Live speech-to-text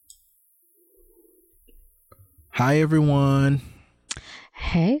Hi, everyone.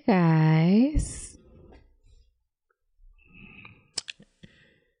 Hey guys.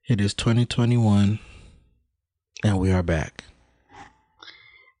 It is 2021 and we are back.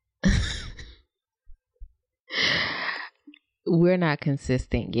 We're not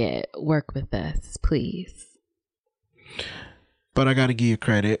consistent yet. Work with us, please. But I got to give you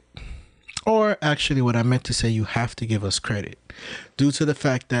credit. Or actually, what I meant to say, you have to give us credit due to the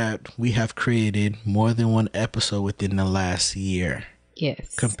fact that we have created more than one episode within the last year.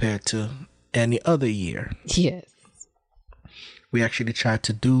 Yes. Compared to any other year. Yes. We actually tried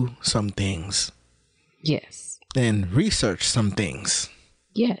to do some things. Yes. And research some things.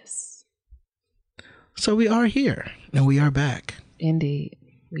 Yes. So we are here and we are back. Indeed.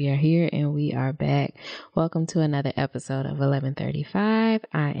 We are here and we are back. Welcome to another episode of 1135.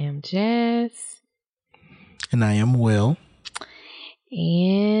 I am Jess. And I am Will.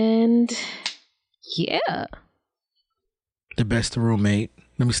 And yeah. The best roommate.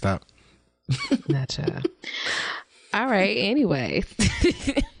 Let me stop. Not y'all. All right. Anyway.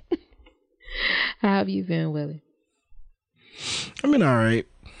 How have you been, Willie? I mean, all right.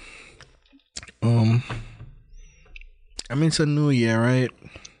 I mean, it's a new year, right?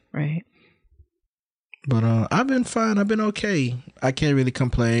 Right. But I've been fine. I've been okay. I can't really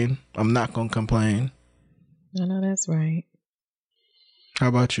complain. I'm not gonna complain. I know that's right. How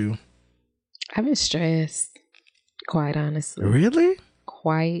about you? I've been stressed, quite honestly. Really?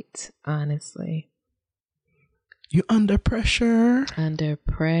 Quite honestly. You under pressure? Under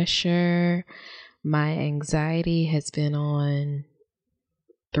pressure. My anxiety has been on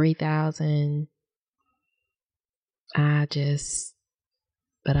 3,000.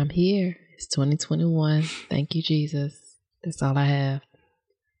 But I'm here. It's 2021. Thank you, Jesus. That's all I have.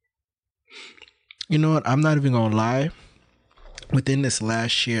 You know what? I'm not even gonna lie. Within this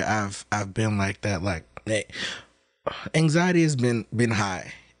last year, I've been like that. Like, anxiety has been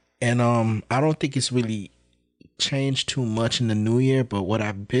high, and I don't think it's really changed too much in the new year. But what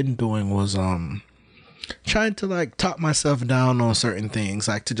I've been doing was trying to like talk myself down on certain things,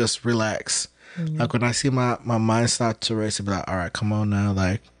 like to just relax. Mm-hmm. Like when I see my mind start to race, I'll be like, all right, come on now,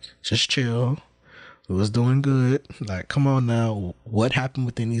 like just chill. It was doing good. Like, come on now. What happened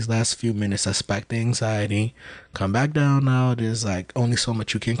within these last few minutes? I spiked the anxiety. Come back down now. There's like only so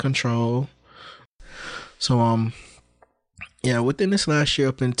much you can control. So yeah, within this last year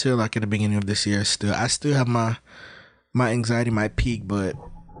up until like at the beginning of this year, I still have my anxiety might peak, but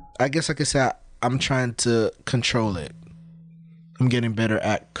I guess I could say I'm trying to control it. I'm getting better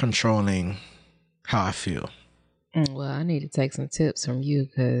at controlling how I feel. Well, I need to take some tips from you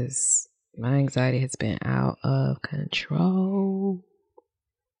because my anxiety has been out of control.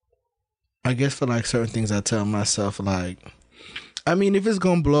 I guess for like certain things I tell myself, like, I mean, if it's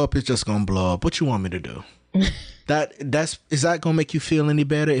gonna blow up, it's just gonna blow up. What you want me to do? Is that gonna make you feel any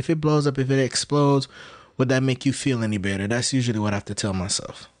better? If it blows up, if it explodes, would that make you feel any better? That's usually what I have to tell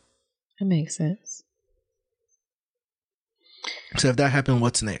myself. That makes sense. So if that happened,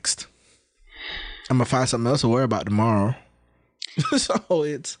 what's next? I'm gonna find something else to worry about tomorrow. So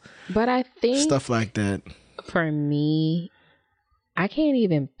it's. But I think stuff like that. For me, I can't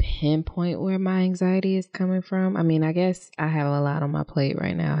even pinpoint where my anxiety is coming from. I mean, I guess I have a lot on my plate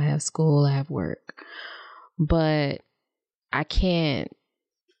right now. I have school, I have work, but I can't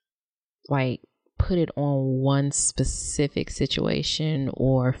like put it on one specific situation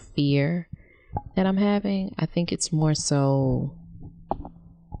or fear that I'm having. I think it's more so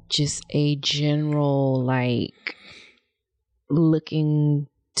just a general like looking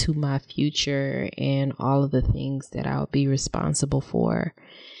to my future and all of the things that I'll be responsible for.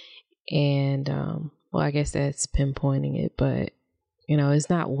 And well, I guess that's pinpointing it, but you know, it's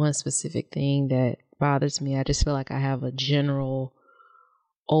not one specific thing that bothers me. I just feel like I have a general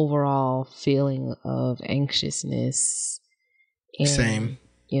overall feeling of anxiousness. And, same.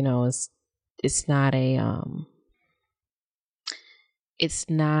 You know, it's not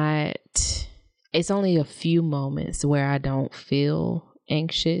it's only a few moments where I don't feel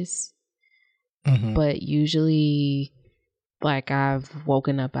anxious, but usually like I've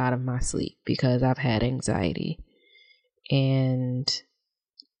woken up out of my sleep because I've had anxiety. And,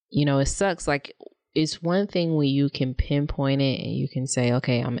 you know, it sucks. Like, it's one thing when you can pinpoint it and you can say,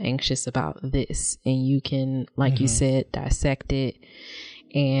 okay, I'm anxious about this. And you can, like you said, dissect it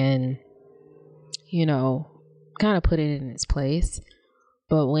and, you know, kind of put it in its place.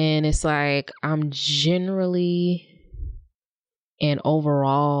 But when it's like I'm generally and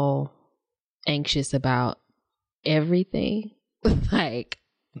overall anxious about everything, like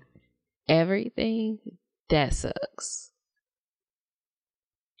everything, that sucks.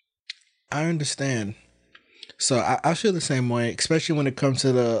 I understand. So I feel the same way, especially when it comes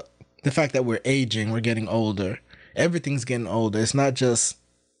to the fact that we're aging, we're getting older. Everything's getting older. It's not just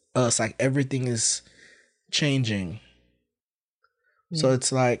us. Like everything is changing. Yeah. So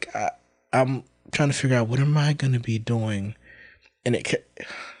it's like I'm trying to figure out what am I going to be doing, and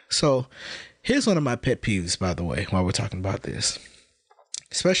so here's one of my pet peeves, by the way, while we're talking about this,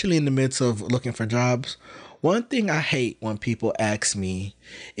 especially in the midst of looking for jobs. One thing I hate when people ask me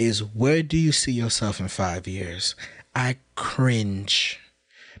is, where do you see yourself in 5 years? I cringe,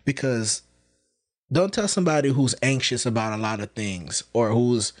 because don't tell somebody who's anxious about a lot of things or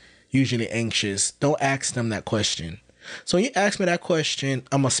who's usually anxious, don't ask them that question. So when you ask me that question,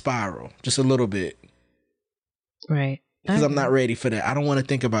 I'm a spiral just a little bit. Right. Because I'm not ready for that. I don't want to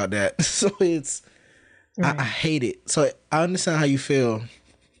think about that. So it's, right. I hate it. So I understand how you feel.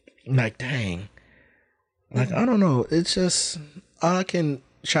 I'm like, dang. Like, I don't know. It's just, all I can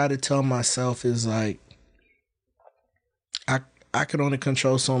try to tell myself is like, I can only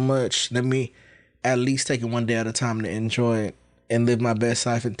control so much. Let me at least take it one day at a time to enjoy it and live my best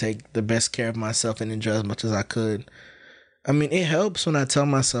life and take the best care of myself and enjoy as much as I could. I mean, it helps when I tell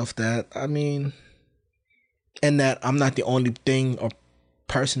myself that. I mean, and that I'm not the only thing or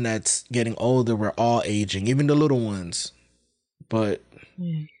person that's getting older. We're all aging, even the little ones. But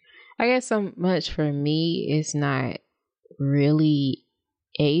yeah. I guess so much for me, it's not really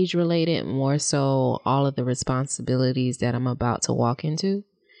age related, more so all of the responsibilities that I'm about to walk into.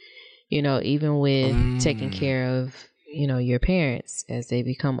 You know, even with taking care of, you know, your parents as they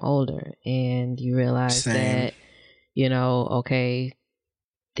become older, and you realize that, you know, okay,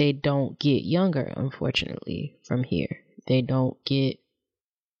 they don't get younger, unfortunately, from here. They don't get,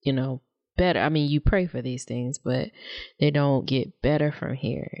 you know, better. I mean, you pray for these things, but they don't get better from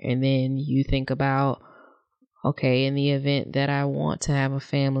here. And then you think about, okay, in the event that I want to have a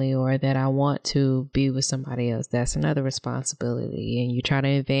family or that I want to be with somebody else, that's another responsibility. And you try to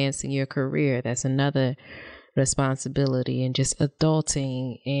advance in your career, that's another responsibility. And just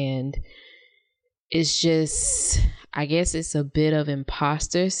adulting, and it's just, I guess it's a bit of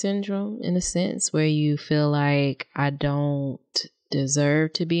imposter syndrome in a sense, where you feel like I don't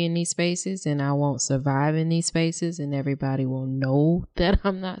deserve to be in these spaces and I won't survive in these spaces, and everybody will know that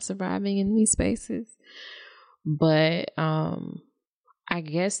I'm not surviving in these spaces. But I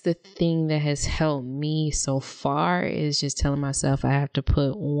guess the thing that has helped me so far is just telling myself I have to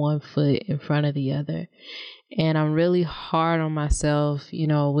put one foot in front of the other. And I'm really hard on myself, you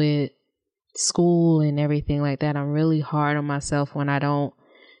know, with school and everything like that. I'm really hard on myself when I don't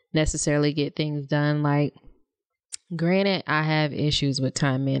necessarily get things done. Like, granted, I have issues with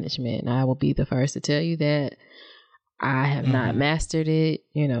time management, and I will be the first to tell you that I have not mastered it,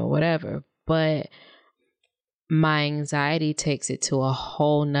 you know, whatever. But my anxiety takes it to a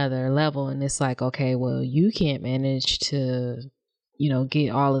whole nother level. And it's like, okay, well, you can't manage to, you know, get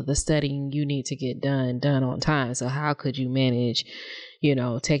all of the studying you need to get done on time. So how could you manage, you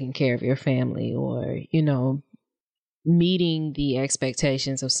know, taking care of your family, or, you know, meeting the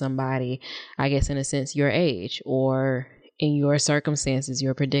expectations of somebody, I guess, in a sense, your age, or in your circumstances,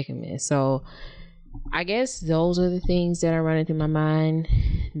 your predicament. So I guess those are the things that are running through my mind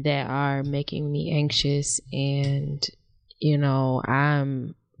that are making me anxious. And, you know,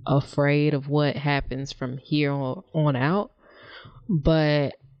 I'm afraid of what happens from here on out.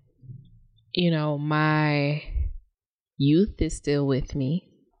 But, you know, my youth is still with me.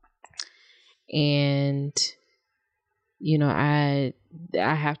 And, you know, I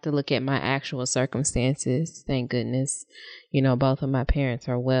have to look at my actual circumstances. Thank goodness, you know, both of my parents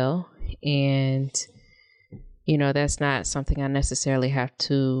are well. And, you know, that's not something I necessarily have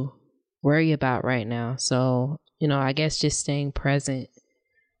to worry about right now. So, you know, I guess just staying present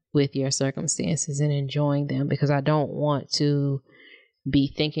with your circumstances and enjoying them, because I don't want to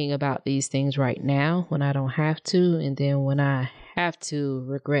be thinking about these things right now when I don't have to. And then when I have to,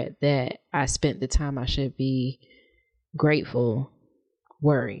 regret that I spent the time I should be grateful,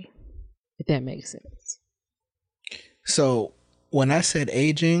 worry, if that makes sense. So when I said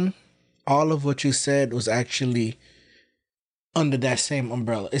aging, all of what you said was actually under that same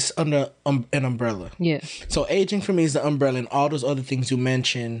umbrella. It's under an umbrella. Yeah. So aging for me is the umbrella, and all those other things you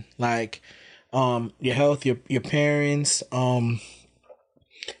mentioned, like your health, your parents, and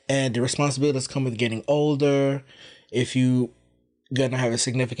the responsibilities come with getting older. If you gonna have a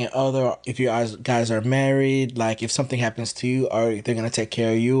significant other, if you guys are married, like if something happens to you, are they gonna take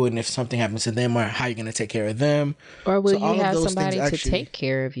care of you? And if something happens to them, or how you gonna take care of them? Or will you have somebody to take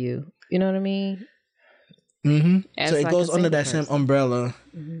care of you? You know what I mean? So it goes under that same umbrella.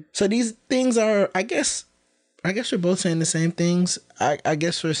 So these things are, I guess we're both saying the same things. I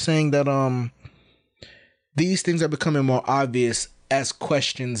guess we're saying that these things are becoming more obvious as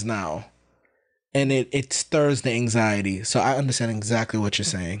questions now. And it stirs the anxiety. So I understand exactly what you're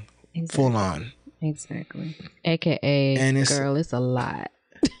saying. Exactly. Full on. Exactly. AKA, and it's a lot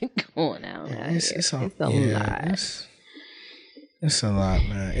going on. It's a lot. It's a lot,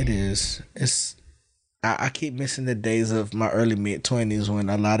 man. It is. I keep missing the days of my early mid-20s when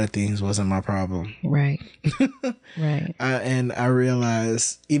a lot of things wasn't my problem. Right. Right. And I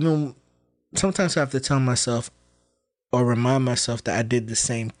realize even sometimes I have to tell myself or remind myself that I did the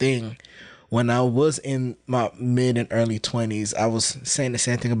same thing when I was in my mid and early 20s. I was saying the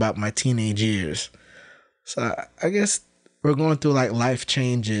same thing about my teenage years. So I guess we're going through like life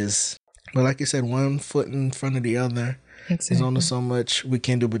changes. But like you said, one foot in front of the other. Exactly. There's only so much we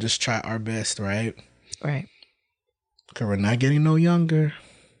can do but just try our best, right? Right. Because we're not getting no younger.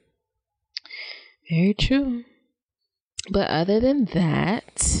 Very true. But other than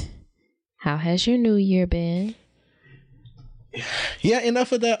that, how has your new year been? Yeah,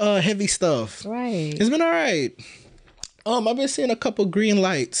 enough of that heavy stuff. Right. It's been all right. I've been seeing a couple green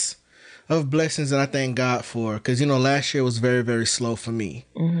lights of blessings that I thank God for. Because, last year was very, very slow for me.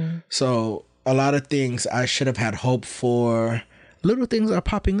 Mm-hmm. So a lot of things I should have had hope for. Little things are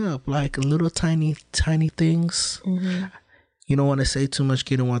popping up, like little tiny things. Mm-hmm. You don't want to say too much.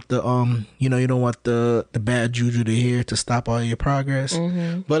 You don't want the you don't want the bad juju to hear to stop all your progress.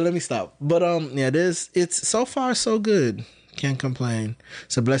 Mm-hmm. But let me stop. But it's so far so good. Can't complain.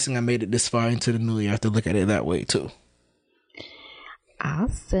 It's a blessing I made it this far into the new year. I have to look at it that way too.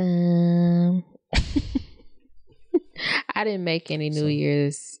 Awesome. I didn't make any New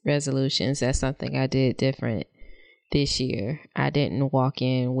Year's resolutions. That's something I did different this year. I didn't walk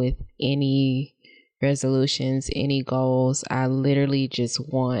in with any resolutions, any goals. I literally just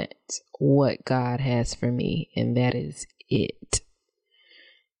want what God has for me, and that is it.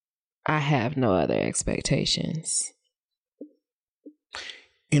 I have no other expectations.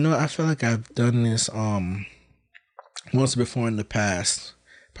 I feel like I've done this once before in the past,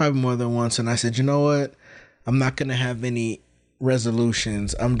 probably more than once, and I said, you know what? I'm not gonna have any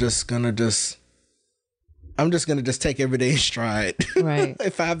resolutions. I'm just gonna take every day in stride. Right.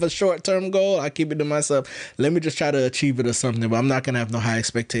 If I have a short-term goal, I keep it to myself. Let me just try to achieve it or something, but I'm not going to have no high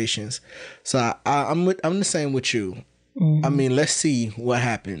expectations. So I'm the same with you. Mm-hmm. I mean, let's see what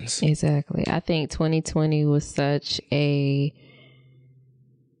happens. Exactly. I think 2020 was such a,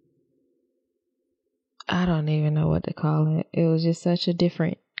 I don't even know what to call it. It was just such a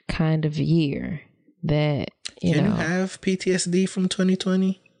different kind of year that, you know. Can you have PTSD from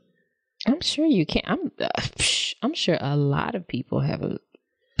 2020? I'm sure you can. I'm sure a lot of people have a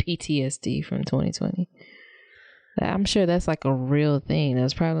PTSD from 2020. I'm sure that's like a real thing.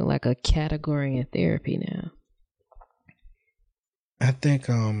 That's probably like a category in therapy now. I think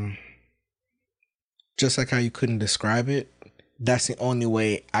just like how you couldn't describe it, that's the only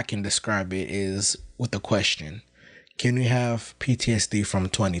way I can describe it is with a question. Can you have PTSD from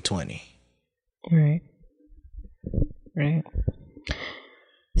 2020? Right. Right.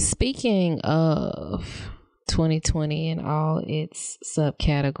 Speaking of 2020 and all its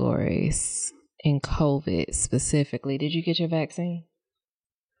subcategories and COVID specifically, did you get your vaccine?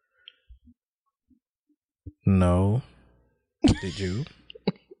 No. Did you?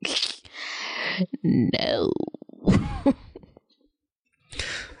 No.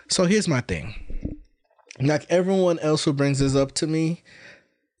 So here's my thing. Like everyone else who brings this up to me,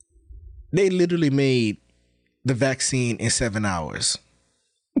 they literally made the vaccine in 7 hours.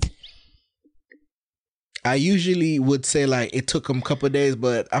 I usually would say like it took them a couple of days,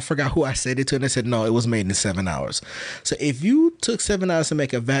 but I forgot who I said it to, and they said no, it was made in 7 hours. So if you took 7 hours to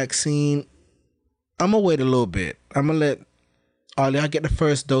make a vaccine, I'm gonna wait a little bit. I'm gonna let all y'all get the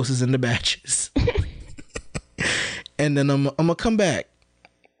first doses in the batches, and then I'm gonna come back.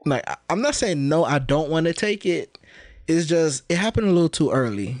 Like I'm not saying no, I don't want to take it. It's just it happened a little too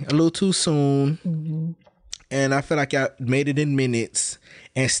early, a little too soon. Mm-hmm. And I feel like I made it in minutes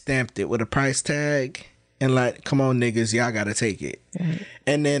and stamped it with a price tag. And like, come on, niggas, y'all gotta take it. Right.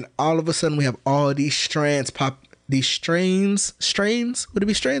 And then all of a sudden we have all these strains strains? Would it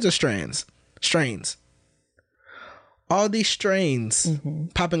be strains or strands? Strains. All these strains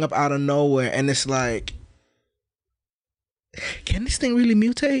popping up out of nowhere. And it's like, can this thing really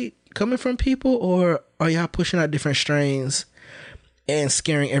mutate coming from people? Or are y'all pushing out different strains and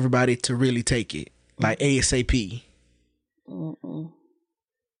scaring everybody to really take it? Like ASAP. Mm-mm.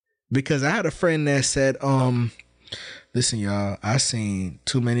 Because I had a friend that said, listen, y'all, I seen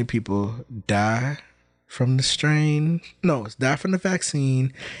too many people die from the strain. No, die from the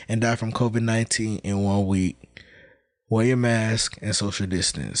vaccine and die from COVID-19 in 1 week. Wear your mask and social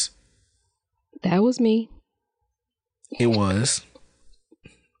distance. That was me. It was.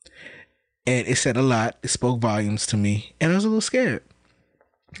 And it said a lot. It spoke volumes to me. And I was a little scared.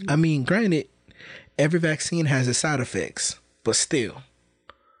 I mean, granted, every vaccine has its side effects. But still.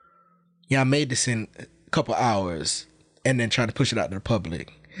 Y'all made this in a couple hours. And then try to push it out to the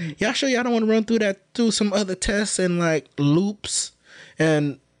public. Y'all sure y'all don't want to run through some other tests and like loops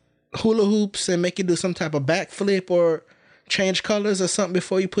and hula hoops and make you do some type of backflip or change colors or something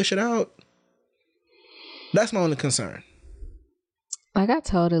before you push it out? That's my only concern. Like, I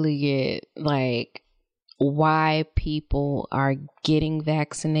totally get like why people are getting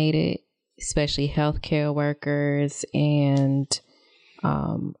vaccinated, especially healthcare workers and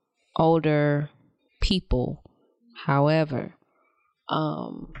older people. However,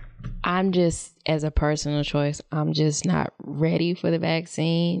 I'm just, as a personal choice, I'm just not ready for the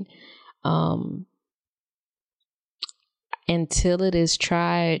vaccine. Until it is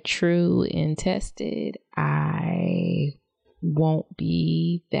tried, true, and tested, I won't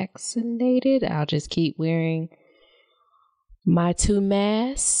be vaccinated. I'll just keep wearing my 2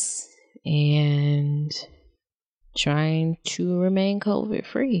 masks and trying to remain COVID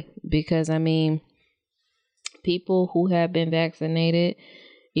free. Because, I mean, people who have been vaccinated,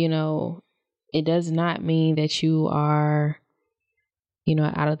 you know, it does not mean that you are, you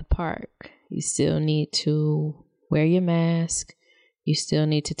know, out of the park. You still need to wear your mask. You still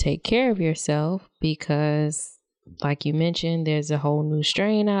need to take care of yourself because, like you mentioned, there's a whole new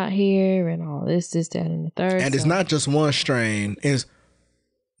strain out here and all this, that, and the third. And it's not just one strain, it's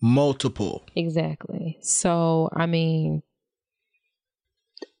multiple. Exactly. So, I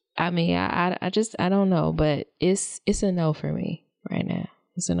don't know, but it's a no for me right now.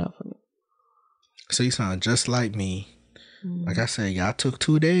 It's a no for me. So you sound just like me. Like I said, y'all took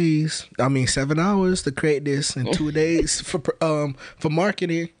 7 hours to create this and 2 days for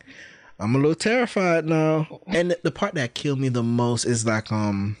marketing. I'm a little terrified now. And the part that killed me the most is like,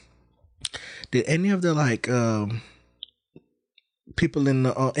 did any of the like people in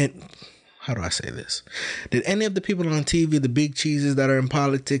the how do I say this? Did any of the people on TV, the big cheeses that are in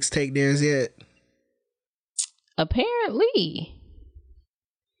politics, take theirs yet? Apparently.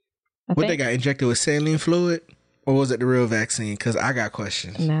 They got injected with saline fluid? Or was it the real vaccine? Because I got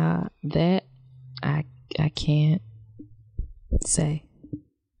questions. Nah, that I can't say.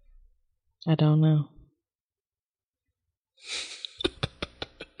 I don't know.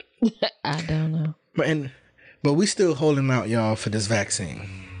 I don't know. But we still holding out, y'all, for this vaccine.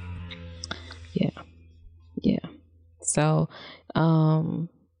 Yeah. So,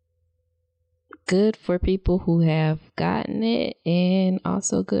 good for people who have gotten it, and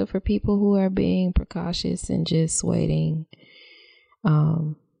also good for people who are being precautious and just waiting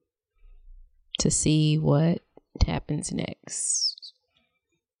to see what happens next.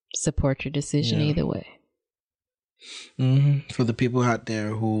 Support your decision either way. For the people out there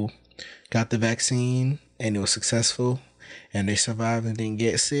who got the vaccine and it was successful and they survived and didn't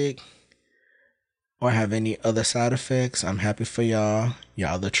get sick or have any other side effects, I'm happy for y'all.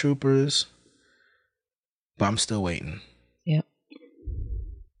 Y'all the troopers. But I'm still waiting. Yep.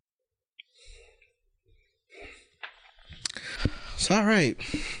 So, all right.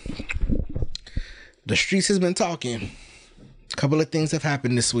 The streets has been talking. A couple of things have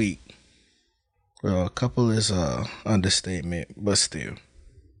happened this week. Well, a couple is understatement, but still.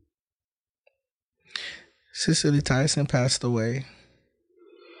 Cicely Tyson passed away.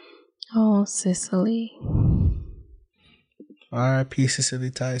 Oh, Cicely. R.I.P.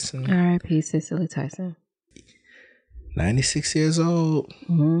 Cicely Tyson. R.I.P. Cicely Tyson. 96 years old.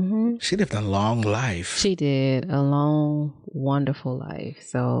 Mm-hmm. She lived a long life. She did. A long, wonderful life.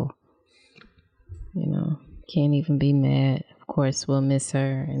 So, you know, can't even be mad. Of course, we'll miss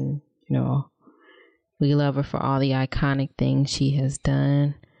her. And, you know, we love her for all the iconic things she has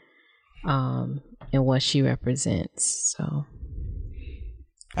done and what she represents. So,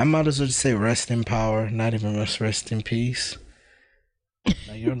 I might as well just say rest in power, not even rest in peace.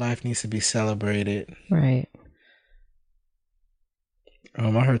 Now, your life needs to be celebrated. Right. I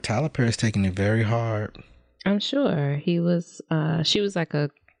heard Tyler Perry's taking it very hard. I'm sure she was like a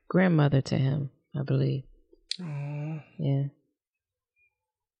grandmother to him, I believe. Aww. Yeah.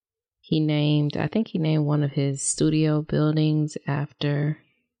 I think he named one of his studio buildings after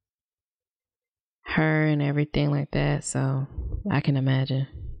her and everything like that. So I can imagine.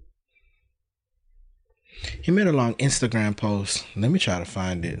 He made a long Instagram post. Let me try to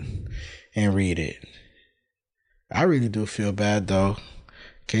find it and read it. I really do feel bad though.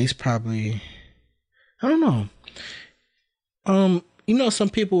 Case probably, I don't know. You know, some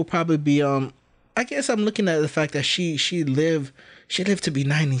people will probably be I guess I'm looking at the fact that she lived to be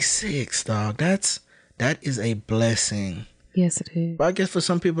 96, dog. That's that is a blessing. Yes, it is. But I guess for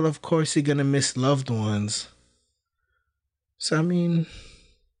some people, of course, you're gonna miss loved ones. So I mean,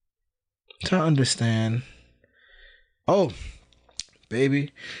 to understand. Oh,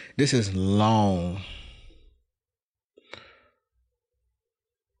 baby, this is long.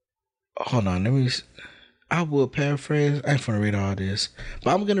 Hold on, I will paraphrase. I ain't gonna read all this,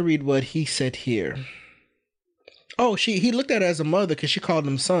 but I'm gonna read what he said here. Oh, he looked at her as a mother because she called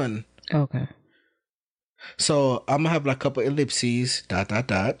him son. Okay. So I'm gonna have like a couple ellipses. ...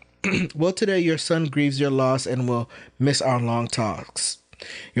 Well, today your son grieves your loss and will miss our long talks,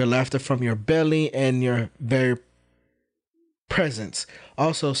 your laughter from your belly, and your very presence.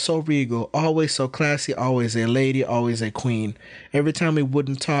 Also so regal, always so classy, always a lady, always a queen. Every time we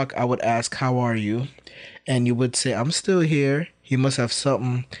wouldn't talk, I would ask, how are you? And you would say, I'm still here. He must have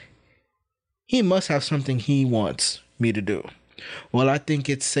something he wants me to do. Well, I think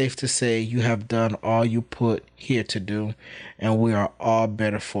it's safe to say you have done all you put here to do, and we are all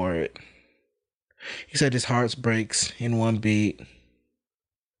better for it. He said his heart breaks in one beat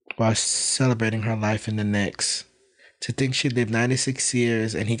while celebrating her life in the next. To think she lived 96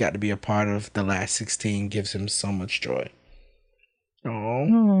 years and he got to be a part of the last 16 gives him so much joy.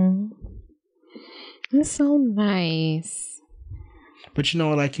 Oh, that's so nice. But you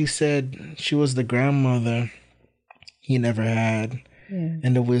know, like you said, she was the grandmother he never had,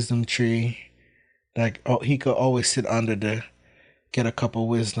 and the wisdom tree. Like, oh, he could always sit under to get a cup of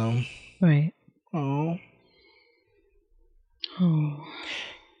wisdom. Right. Oh.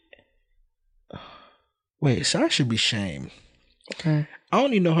 Wait, so I should be shamed. Okay. I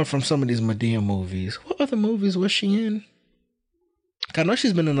only know her from some of these Madea movies. What other movies was she in? I know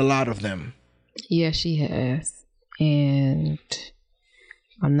she's been in a lot of them. Yeah, she has. And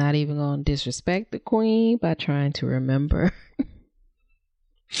I'm not even going to disrespect the queen by trying to remember.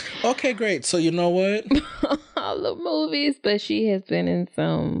 Okay, great. So you know what? All the movies, but she has been in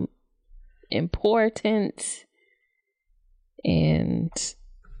some important and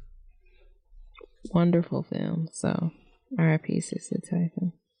wonderful films. So, R.I.P. Sister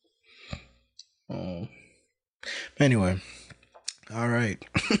Typhon. Anyway, all right.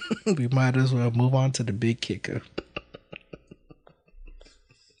 We might as well move on to the big kicker.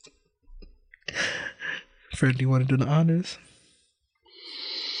 Fred, do you want to do the honors?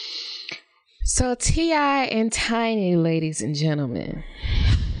 So T.I. and Tiny, ladies and gentlemen,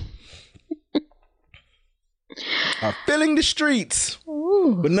 are filling the streets.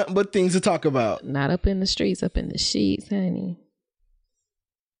 Ooh. With nothing but things to talk about. Not up in the streets, up in the sheets, honey.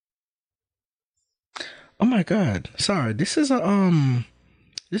 Oh my God! Sorry, this is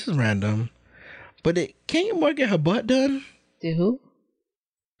random, but Kenya Moore get her butt done? Did who?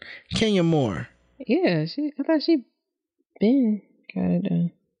 Kenya Moore. Yeah, I thought she been got it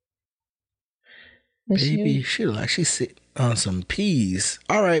done. Baby, she look like she sit on some peas.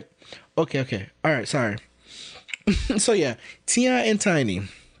 All right, okay. All right, sorry. So yeah, T.I. and Tiny.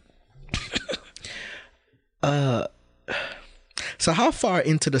 So how far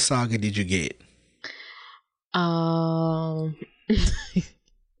into the saga did you get?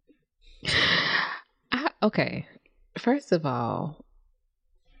 Okay. First of all,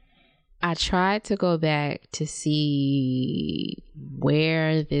 I tried to go back to see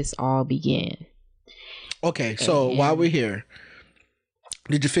where this all began. Okay, so while we're here,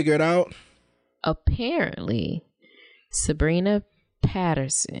 did you figure it out? Apparently, Sabrina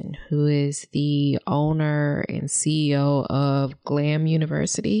Patterson, who is the owner and CEO of Glam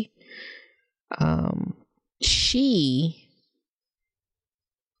University, she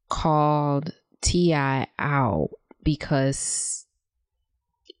called T.I. out because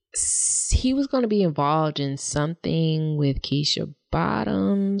he was going to be involved in something with Keisha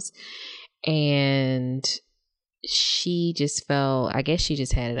Bottoms, and she just felt, I guess she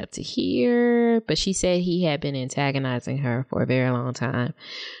just had it up to here, but she said he had been antagonizing her for a very long time,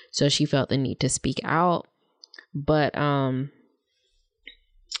 so she felt the need to speak out. But I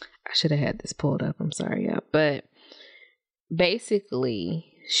should have had this pulled up, I'm sorry, yeah. But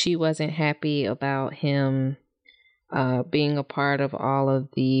basically she wasn't happy about him being a part of all of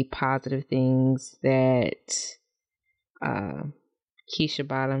the positive things that Keisha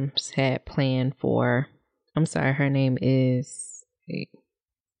Bottoms had planned for. I'm sorry, her name is...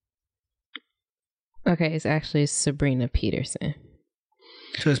 Okay, it's actually Sabrina Peterson.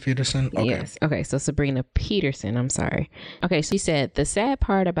 So it's Peterson? Okay. Yes. Okay, so Sabrina Peterson, I'm sorry. Okay, she said, the sad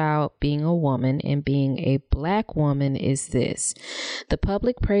part about being a woman and being a black woman is this. The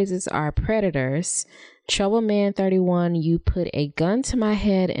public praises our predators. Trouble Man 31, you put a gun to my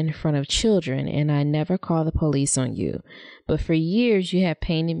head in front of children, and I never call the police on you. But for years, you have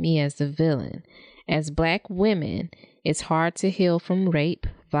painted me as the villain. As Black women, it's hard to heal from rape,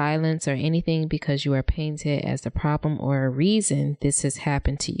 violence, or anything because you are painted as the problem or a reason this has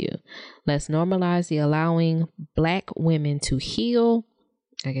happened to you. Let's normalize the allowing Black women to heal.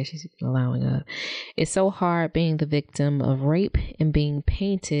 I guess she's allowing us. It's so hard being the victim of rape and being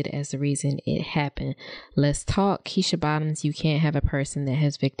painted as the reason it happened. Let's talk. Keisha Bottoms, you can't have a person that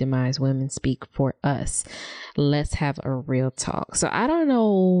has victimized women speak for us. Let's have a real talk. So I don't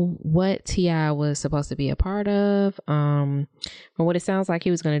know what T.I. was supposed to be a part of. From what it sounds like,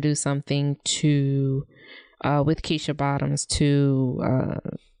 he was going to do something to with Keisha Bottoms to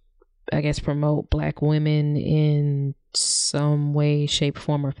I guess promote Black women in some way, shape,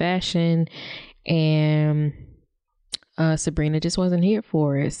 form, or fashion. And Sabrina just wasn't here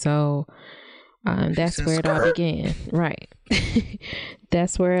for it. So that's where it all began. Right.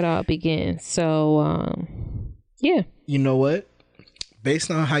 That's where it all began. So yeah. You know what?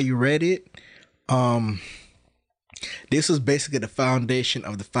 Based on how you read it, this was basically the foundation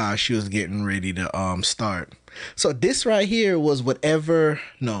of the file she was getting ready to start. So this right here was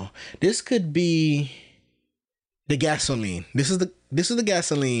this could be the gasoline. This is the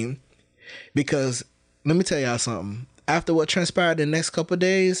gasoline, because let me tell y'all something. After what transpired the next couple of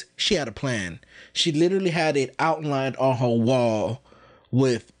days, she had a plan. She literally had it outlined on her wall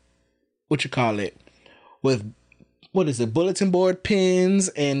with bulletin board pins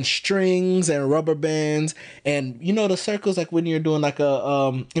and strings and rubber bands, and you know the circles like when you're doing like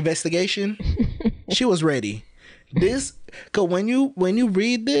a investigation. She was ready. This, cause when you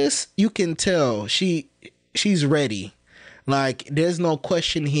read this, you can tell she's ready. Like there's no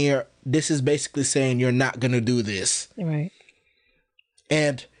question here. This is basically saying you're not gonna do this, right?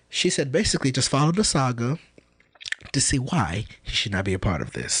 And she said basically just follow the saga to see why he should not be a part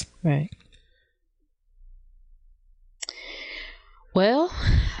of this, right? Well,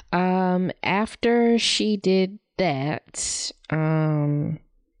 after she did that,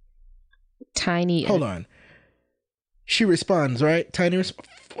 Tiny. Hold on. She responds, right? Tiny.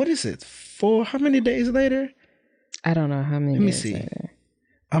 What is it? How many days later? I don't know how many. Let me see. Later.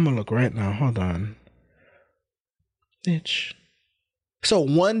 I'm gonna look right now. Hold on. Bitch. So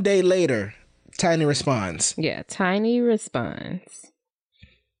 1 day later, Tiny responds. Yeah, Tiny responds.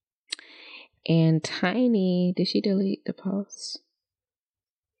 And Tiny, did she delete the post?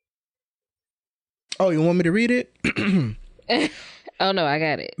 Oh, you want me to read it? Oh, no, I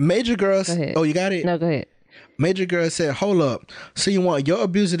got it. Major Girl. Oh, you got it? No, go ahead. Major Girl said, hold up. So you want your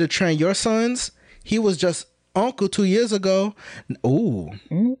abuser to train your sons? He was just uncle 2 years ago. Ooh.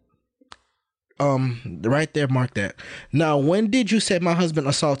 Mm-hmm. Right there, mark that. Now, when did you say my husband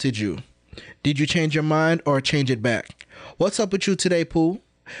assaulted you? Did you change your mind or change it back? What's up with you today, Pooh?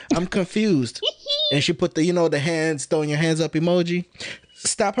 I'm confused. And she put the hands, throwing your hands up emoji.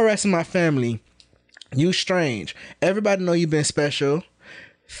 Stop harassing my family. You strange. Everybody know you've been special.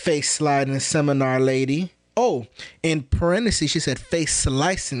 Face sliding seminar lady. Oh, in parentheses, she said face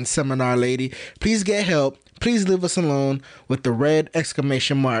slicing seminar lady. Please get help. Please leave us alone, with the red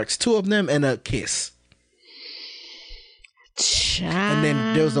exclamation marks. 2 of them and a kiss. And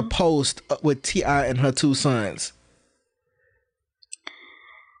then there was a post with T.I. and her 2 sons.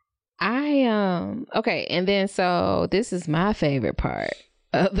 Okay, and then so this is my favorite part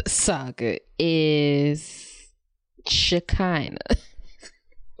of the saga is Shekinah.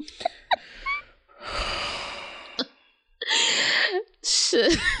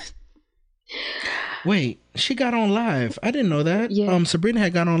 Wait, she got on live. I didn't know that. Yeah. Sabrina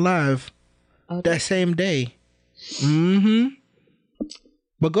had got on live that same day. Mm-hmm.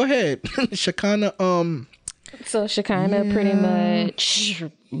 But go ahead. Shekinah, So Shekinah pretty much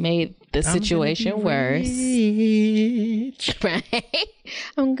made the situation worse. Right?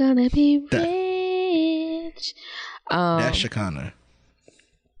 I'm gonna be rich. That's Shekinah.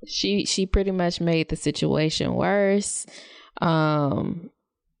 She pretty much made the situation worse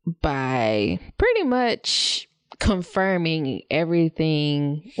by pretty much confirming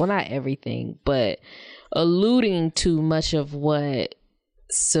everything. Well, not everything, but alluding to much of what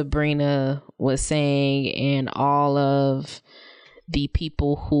Sabrina was saying, and all of the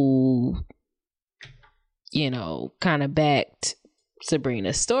people who, kind of backed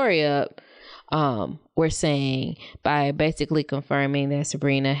Sabrina's story up, were saying, by basically confirming that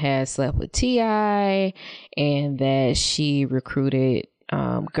Sabrina had slept with T.I. and that she recruited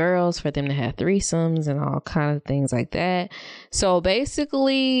girls for them to have threesomes and all kinds of things like that. So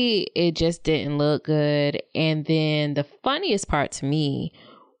basically it just didn't look good. And then the funniest part to me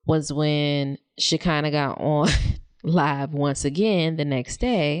was when she kind of got on live once again the next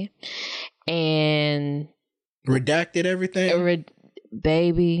day and redacted everything.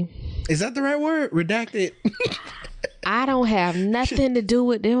 Baby, Is that the right word? Redacted. I don't have nothing to do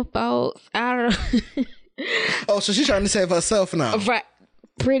with them folks. I don't. Oh, so she's trying to save herself now. Right.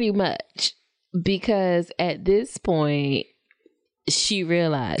 Pretty much. Because at this point, she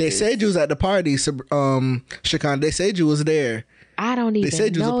realized. They said you was at the party, Shakan. They said you was there. I don't even they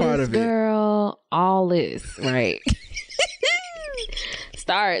said you know was a part this of girl. All this, right?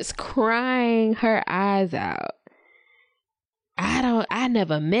 Starts crying her eyes out. I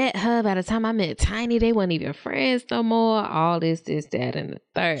never met her. By the time I met Tiny, they weren't even friends no more. All this, that, and the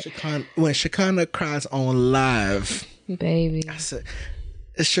third. When Shakana cries on live, baby. I said,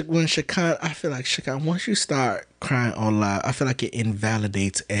 when Shakana, I feel like Shakana, once you start crying on live, I feel like it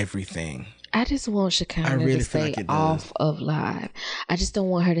invalidates everything. I just want Shakana to stay off of live. I just don't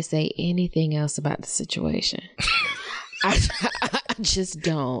want her to say anything else about the situation. I just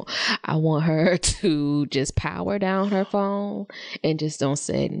don't. I want her to just power down her phone and just don't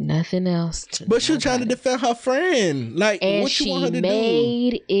say nothing else. But she's trying to defend her friend. Like, and what you want her to do? She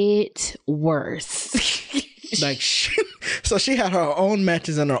made it worse. Like, so she had her own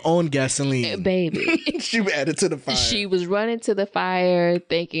matches and her own gasoline. Baby. She added to the fire. She was running to the fire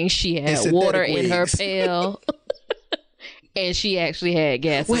thinking she had water in her pail. And she actually had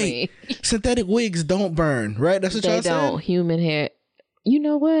gasoline. Wait, synthetic wigs don't burn, right? That's what y'all said? They don't. Human hair. You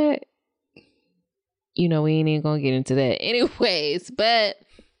know what? We ain't even gonna get into that. Anyways, but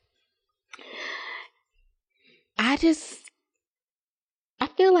I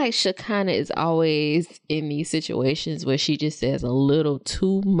feel like Shakana is always in these situations where she just says a little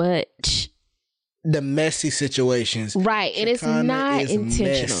too much. The messy situations. Right. And it's not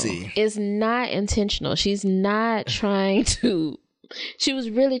intentional. Messy. It's not intentional. She's not trying to. She was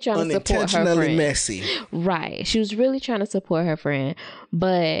really trying to support her friend. Unintentionally messy. Right. She was really trying to support her friend.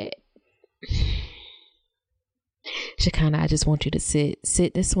 But Shakana, I just want you to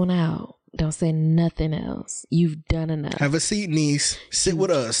sit this one out. Don't say nothing else. You've done enough. Have a seat, niece. Sit with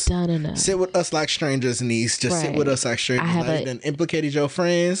us. Done enough. Sit with us like strangers, niece. Just sit with us like strangers. You done implicated your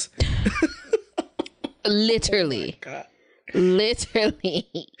friends. Literally. Oh my God. Literally.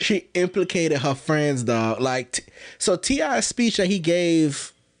 She implicated her friends, dog. Like, so T.I.'s speech that he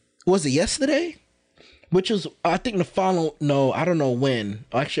gave, was it yesterday? Which was, I think the following, no, I don't know when.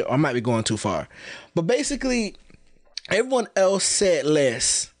 Actually, I might be going too far. But basically, everyone else said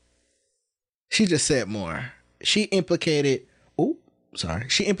less. She just said more. She implicated,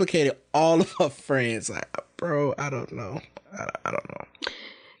 she implicated all of her friends. Like, bro, I don't know. I don't know.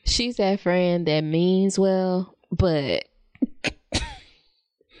 She's that friend that means well, but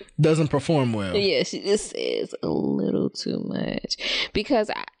doesn't perform well. Yeah, she just says a little too much. Because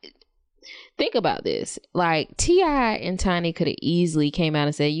think about this. Like, T.I. and Tiny could have easily came out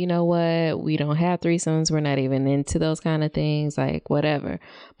and said, you know what? We don't have threesomes. We're not even into those kind of things. Like, whatever.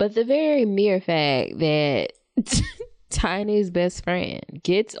 But the very mere fact that Tiny's best friend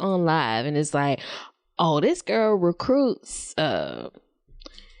gets on live and is like, oh, this girl recruits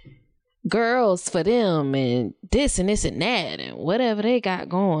girls for them and this and that and whatever they got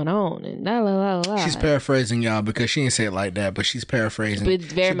going on and la la la la. She's paraphrasing, y'all, because she didn't say it like that, but she's paraphrasing. But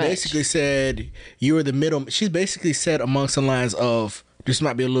very much. She basically said you were the middle. She basically said amongst the lines of this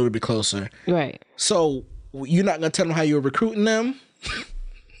might be a little bit closer. Right. So you're not gonna tell them how you were recruiting them?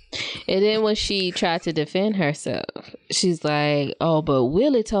 And then when she tried to defend herself, she's like, "Oh, but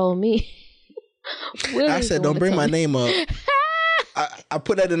Willie told me." I said, "Don't bring my name up." I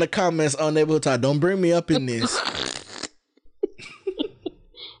put that in the comments on Neighborhood Talk. Don't bring me up in this.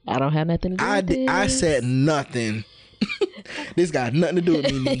 I don't have nothing to do with this. I said nothing. This got nothing to do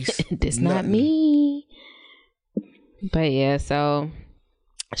with me, niece. This not me. But yeah, so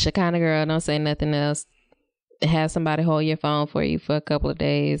Shakana girl, don't say nothing else. Have somebody hold your phone for you for a couple of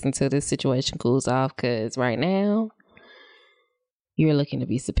days until this situation cools off, because right now you're looking to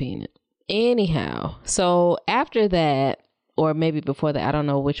be subpoenaed. Anyhow, so after that, or maybe before that, I don't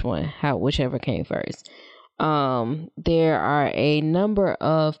know whichever came first. There are a number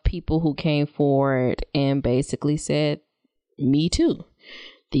of people who came forward and basically said, me too.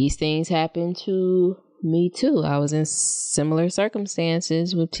 These things happened to me too. I was in similar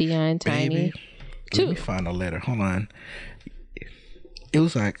circumstances with T.I. and Tiny. Baby, let me find a letter. Hold on. It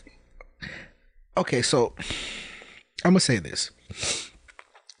was like, okay, so I'm going to say this.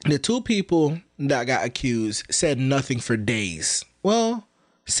 The two people that got accused said nothing for days. Well,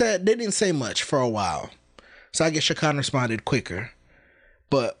 they didn't say much for a while. So I guess Shakana responded quicker.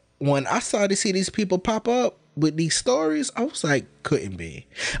 But when I started to see these people pop up with these stories, I was like, couldn't be.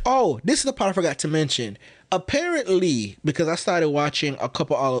 Oh, this is the part I forgot to mention. Apparently, because I started watching a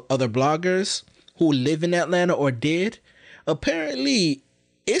couple other bloggers who live in Atlanta or did, apparently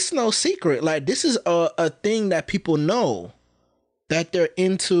it's no secret. Like, this is a thing that people know, that they're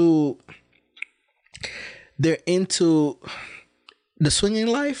into the swinging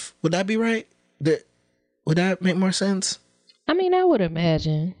life. Would that be right? Would that make more sense? I mean, I would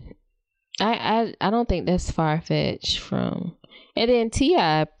imagine. I don't think that's far fetched from. And then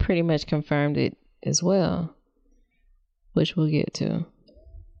T.I. pretty much confirmed it as well, which we'll get to.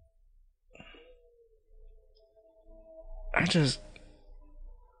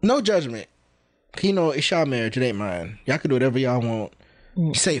 No judgment. It's y'all marriage. It ain't mine. Y'all can do whatever y'all want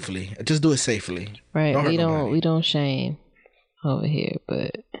safely. Just do it safely. Right. We don't shame over here,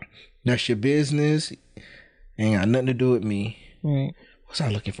 but that's your business. Ain't got nothing to do with me. Right. What's I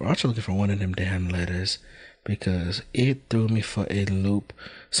looking for? I was looking for one of them damn letters because it threw me for a loop.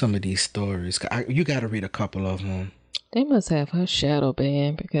 Some of these stories. You got to read a couple of them. They must have her shadow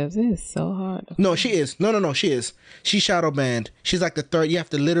banned because it's so hard. No, she is. No, she is. She's shadow banned. She's like the third. You have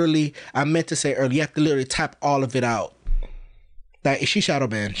to literally, I meant to say earlier, you have to literally type all of it out. Like, she's shadow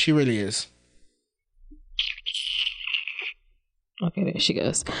banned. She really is. Okay, there she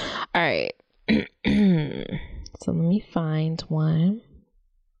goes. All right. So let me find one.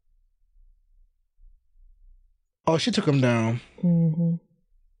 Oh, she took them down. Mm-hmm.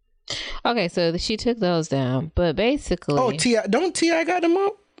 Okay, so she took those down, but basically... Oh, T.I. Don't T.I. got them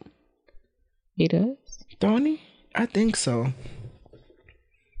up? He does? Don't he? I think so.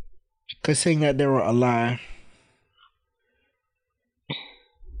 Because saying that they were a lie.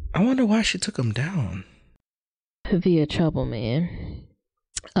 I wonder why she took them down. Via Trouble Man.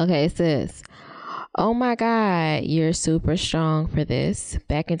 Okay, it says... Oh my God, you're super strong for this.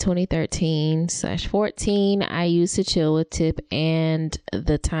 Back in 2013/14, I used to chill with Tip and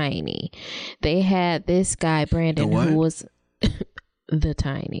the Tiny. They had this guy, Brandon, who was the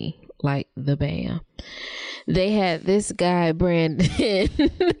Tiny, like the band. They had this guy, Brandon,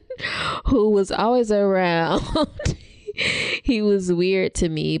 who was always around. He was weird to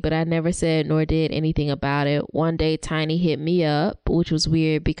me, but I never said nor did anything about it. One day, Tiny hit me up, which was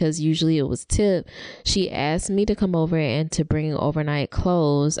weird because usually it was Tip. She asked me to come over and to bring overnight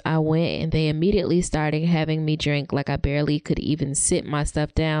clothes. I went and they immediately started having me drink like I barely could even sit my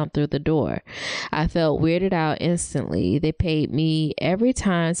stuff down through the door. I felt weirded out instantly. They paid me every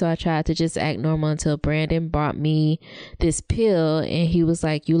time, so I tried to just act normal until Brandon brought me this pill and he was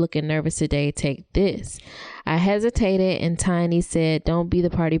like, "You looking nervous today, take this." I hesitated and Tiny said, "Don't be the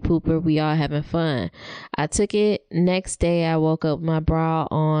party pooper. We all having fun." I took it. Next day, I woke up with my bra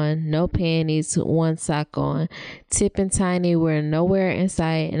on, no panties, one sock on. Tip and Tiny were nowhere in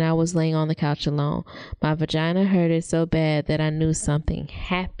sight and I was laying on the couch alone. My vagina hurted so bad that I knew something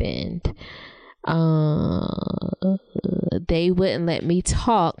happened. They wouldn't let me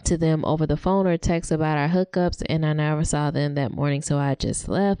talk to them over the phone or text about our hookups, and I never saw them that morning, so I just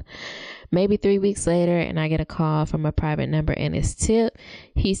left. Maybe 3 weeks later, and I get a call from a private number, and it's Tip.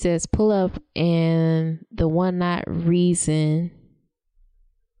 He says, "Pull up," and the one not reason.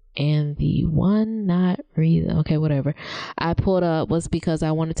 Okay, whatever. I pulled up was because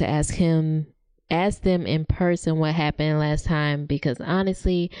I wanted to ask them in person what happened last time, because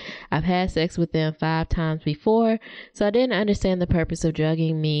honestly, I've had sex with them 5 times before, so I didn't understand the purpose of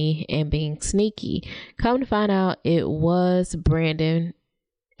drugging me and being sneaky. Come to find out, it was Brandon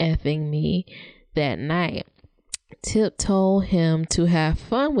effing me that night. Tip told him to have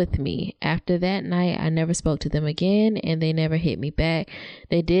fun with me. After that night, I never spoke to them again and they never hit me back.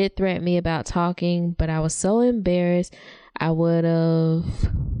 They did threaten me about talking, but I was so embarrassed. I would have...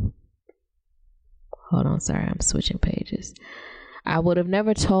 Hold on, sorry, I'm switching pages. I would have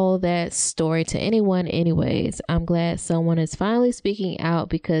never told that story to anyone anyways. I'm glad someone is finally speaking out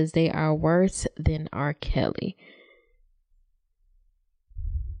because they are worse than R. Kelly.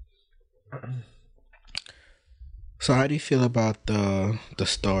 So how do you feel about the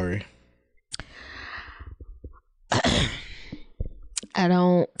story? I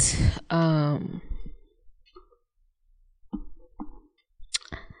don't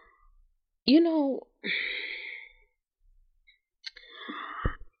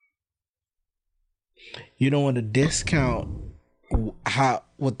you don't want to discount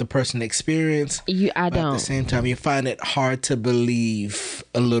what the person experienced. I don't. At the same time, you find it hard to believe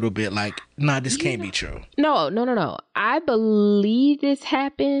a little bit. Like, nah, this can't be true. No. I believe this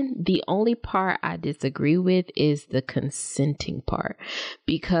happened. The only part I disagree with is the consenting part,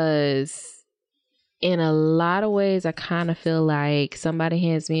 because in a lot of ways, I kind of feel like somebody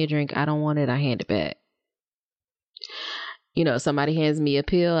hands me a drink, I don't want it, I hand it back. Somebody hands me a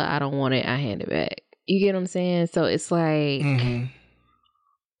pill, I don't want it, I hand it back. You get what I'm saying? So it's like,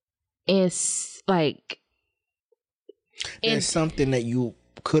 it's like, there's something that you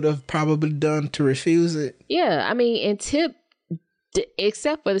could have probably done to refuse it. Yeah, I mean, and Tip,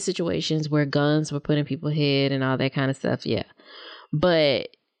 except for the situations where guns were put in people's head and all that kind of stuff, yeah. But,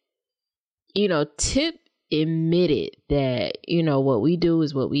 you know, Tip admitted that, you know, what we do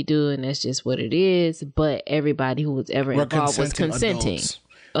is what we do and that's just what it is. But everybody who was ever involved was consenting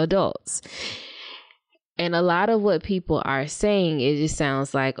adults. And a lot of what people are saying, it just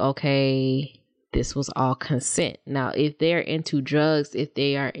sounds like, okay, this was all consent. Now, if they're into drugs, if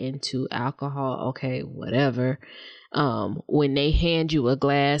they are into alcohol, okay, whatever. When they hand you a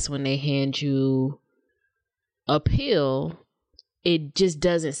glass, when they hand you a pill, it just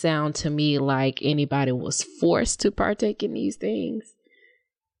doesn't sound to me like anybody was forced to partake in these things.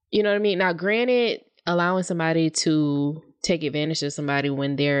 You know what I mean? Now, granted, allowing somebody to take advantage of somebody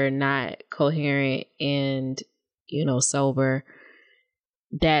when they're not coherent and, you know, sober,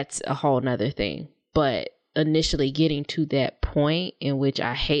 that's a whole nother thing. But initially getting to that point, in which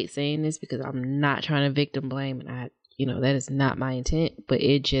I hate saying this because I'm not trying to victim blame, and that is not my intent, but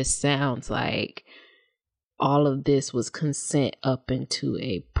it just sounds like all of this was consent up into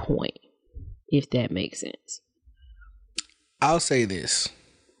a point, if that makes sense. I'll say this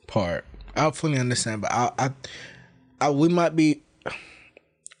part. I'll fully understand, but we might be.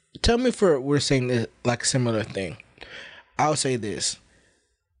 Tell me if we're saying this like a similar thing. I'll say this.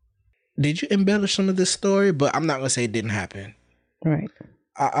 Did you embellish some of this story? But I'm not gonna say it didn't happen. Right.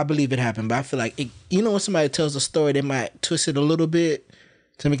 I believe it happened, but I feel like when somebody tells a story, they might twist it a little bit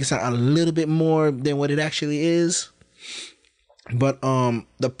to make it sound a little bit more than what it actually is. But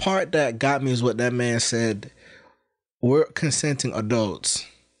the part that got me is what that man said. We're consenting adults.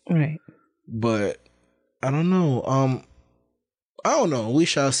 Right. But I don't know. I don't know. We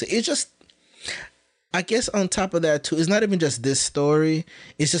shall see. It's just, I guess on top of that too, it's not even just this story.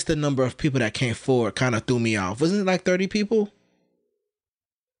 It's just the number of people that came forward kind of threw me off. Wasn't it like 30 people?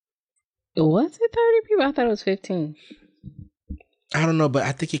 Was it 30 people? I thought it was 15. I don't know, but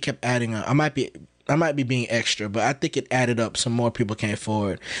I think it kept adding up. I might be being extra, but I think it added up. Some more people came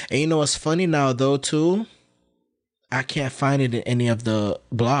forward. And you know what's funny now though too? I can't find it in any of the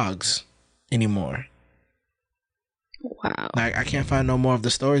blogs anymore. Wow. Like I can't find no more of the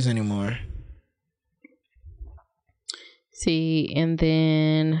stories anymore. See, and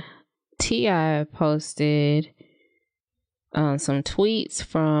then T.I. posted some tweets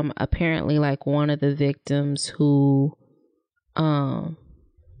from apparently like one of the victims who I'm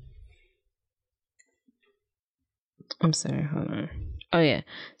sorry, hold on. Oh yeah.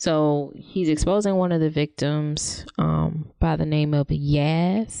 So he's exposing one of the victims by the name of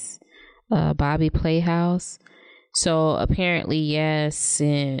Yaz, Bobby Playhouse. So apparently Yaz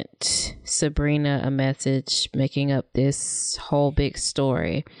sent Sabrina a message making up this whole big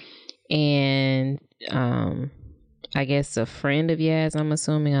story. And I guess a friend of Yaz, I'm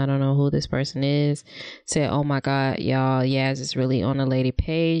assuming, I don't know who this person is, said, oh my God, y'all, Yaz is really on a lady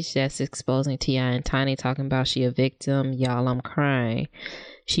page that's exposing T.I. and Tiny, talking about she a victim. Y'all, I'm crying.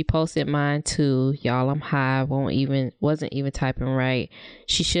 She posted mine too. Y'all, I'm high. Wasn't even typing right.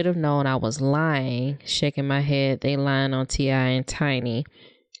 She should have known I was lying. Shaking my head. They lying on T.I. and Tiny.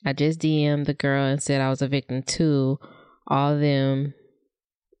 I just DM'd the girl and said I was a victim too. All them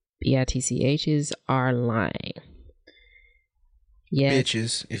bitchs are lying. Yeah.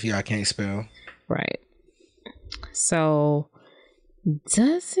 Bitches, if y'all can't spell. Right. So,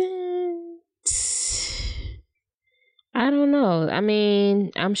 I don't know. I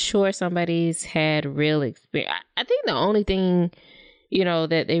mean, I'm sure somebody's had real experience. I think the only thing,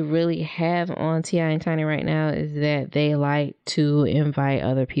 that they really have on T.I. and Tiny right now is that they like to invite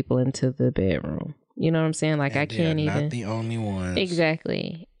other people into the bedroom. You know what I'm saying? Like, and I can't even. Not the only ones.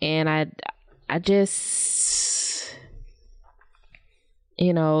 Exactly. And I just,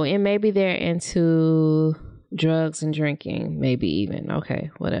 and maybe they're into drugs and drinking, maybe even.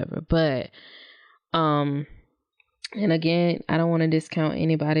 Okay, whatever. But, and again, I don't want to discount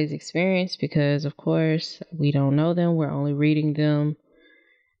anybody's experience because, of course, we don't know them. We're only reading them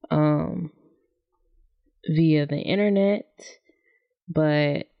via the internet.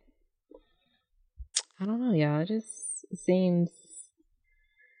 But I don't know, y'all. It just seems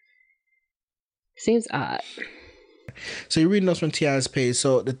odd. So you're reading those from T.I.'s page.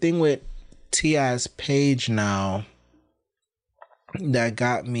 So the thing with T.I.'s page now that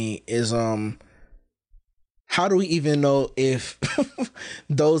got me is how do we even know if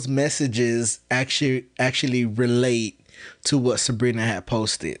those messages actually relate to what Sabrina had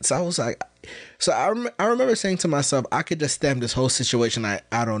posted? So I was like, I remember saying to myself, I could just stamp this whole situation. I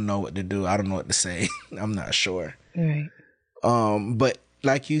don't know what to do. I don't know what to say. I'm not sure. Right. But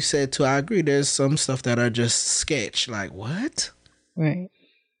like you said too, I agree. There's some stuff that are just sketch. Like what? Right.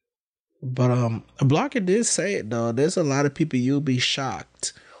 But Blocker did say it though. There's a lot of people you'll be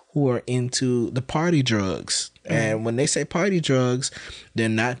shocked who are into the party drugs. And when they say party drugs, they're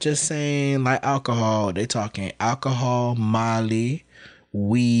not just saying like alcohol. They're talking alcohol, Molly,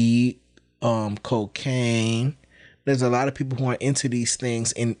 weed, cocaine. There's a lot of people who are into these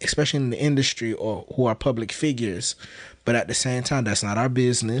things, especially in the industry or who are public figures. But at the same time, that's not our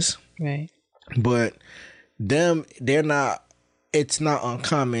business. Right. But they're not. It's not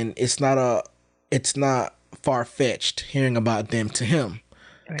uncommon. It's not far-fetched hearing about them to him.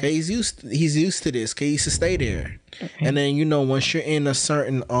 Right. Okay, he's used to this. Okay, he used to stay there. Okay. And then once you're in a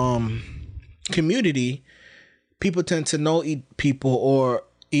certain community, people tend to know people or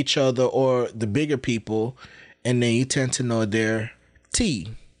each other or the bigger people, and then you tend to know their tea.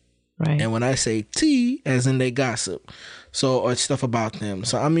 Right. And when I say tea, as in they gossip, or stuff about them.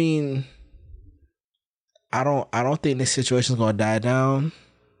 So I mean, I don't think this situation is gonna die down.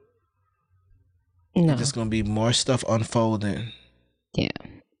 No, it's just gonna be more stuff unfolding. Yeah,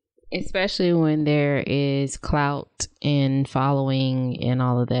 especially when there is clout and following and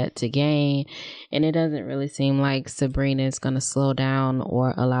all of that to gain, and it doesn't really seem like Sabrina is gonna slow down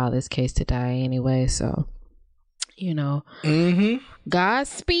or allow this case to die anyway. So,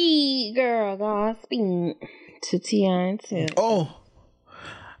 Godspeed, girl. Godspeed to Tia too. Oh,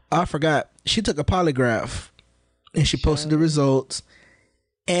 I forgot. She took a polygraph and she posted the results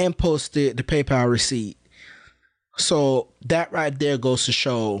and posted the PayPal receipt. So that right there goes to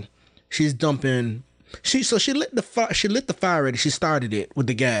show she's dumping. She lit the fire. She lit the fire already. She started it with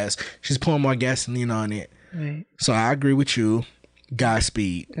the gas. She's pouring more gasoline on it. Right. So I agree with you.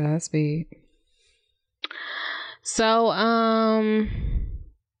 Godspeed. Godspeed. So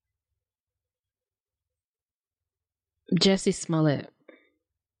Jussie Smollett.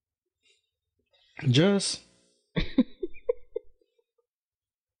 Just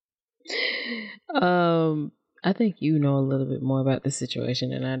I think you know a little bit more about the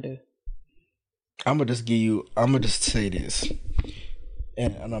situation than I do. I'm gonna just say this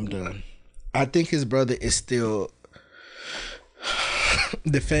and I'm done. I think his brother is still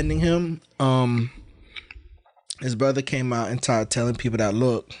defending him. His brother came out and started telling people that,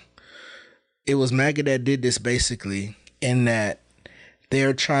 look, it was MAGA that did this basically, and that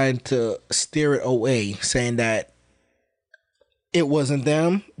they're trying to steer it away, saying that it wasn't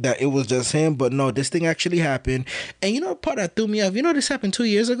them, that it was just him. But no, this thing actually happened. And the part that threw me off, this happened 2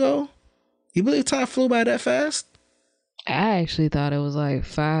 years ago? You believe time flew by that fast? I actually thought it was like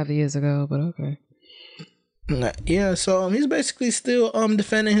 5 years ago, but okay. Yeah, so he's basically still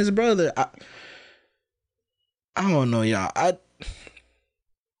defending his brother. I don't know, y'all. I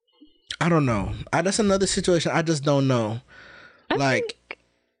don't know. That's another situation. I just don't know. I think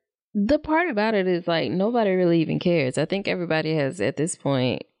the part about it is like nobody really even cares. I think everybody has at this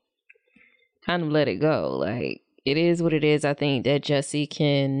point kind of let it go. Like it is what it is. I think that Jussie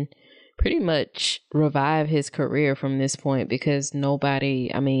can pretty much revive his career from this point because nobody,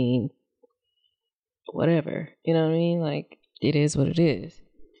 whatever. You know what I mean? Like it is what it is.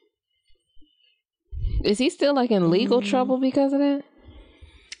 Is he still like in legal trouble because of that?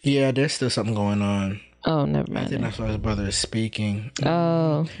 Yeah, there's still something going on. Oh, never mind. I think that's why his brother is speaking.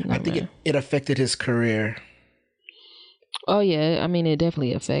 Oh, I think it affected his career. Oh, yeah. It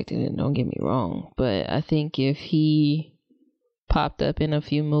definitely affected it. Don't get me wrong. But I think if he popped up in a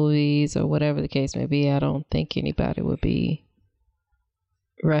few movies or whatever the case may be, I don't think anybody would be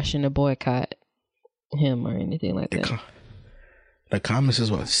rushing to boycott him or anything like that. The comments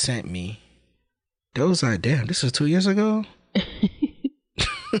is what sent me. They was like, damn, this was 2 years ago?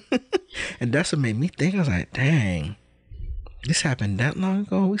 And that's what made me think. I was like, dang, this happened that long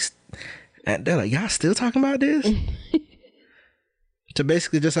ago? And they're like, y'all still talking about this? So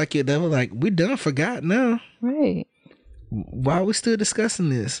basically, just like they were like, we done forgot now. Right. Why are we still discussing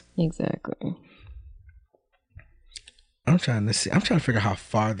this? Exactly. I'm trying to figure out how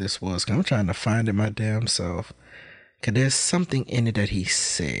far this was. I'm trying to find it my damn self. Because there's something in it that he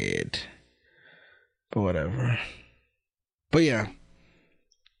said. But whatever. But yeah.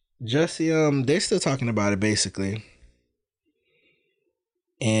 Jussie, they're still talking about it basically.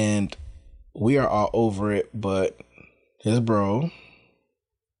 And we are all over it, but his bro.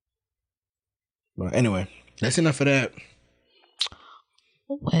 But anyway, that's enough of that.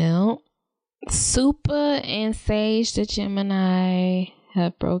 Well, Super and Sage the Gemini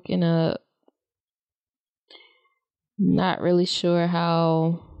have broken up. Not really sure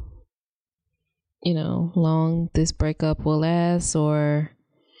how, long this breakup will last or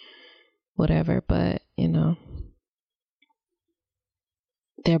whatever, but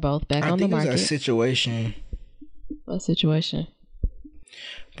they're both back on the market. I think it's a situation. What situation?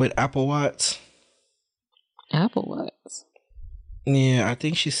 With Apple Watts. Apple Watts. Yeah, I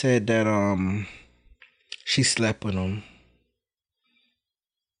think she said that she slept with him.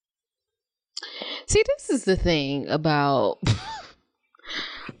 See, this is the thing about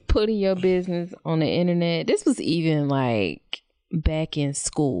putting your business on the internet. This was even like back in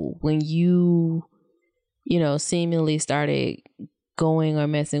school when you seemingly started going or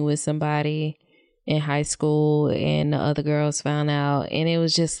messing with somebody in high school and the other girls found out, and it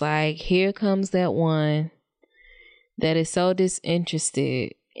was just like, here comes that one that is so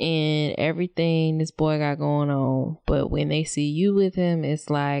disinterested in everything this boy got going on, but when they see you with him, it's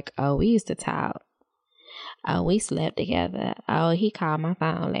like, oh, we used to talk. Oh, we slept together. Oh, he called my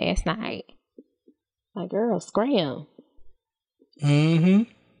phone last night. Like, girl, scram. Mm-hmm.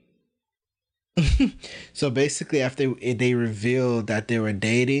 So basically, after they revealed that they were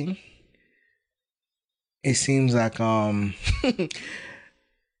dating, it seems like a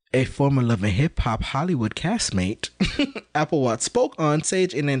former Love and Hip Hop Hollywood castmate, Apple Watts, spoke on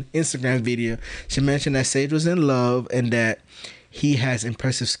Sage in an Instagram video. She mentioned that Sage was in love and that he has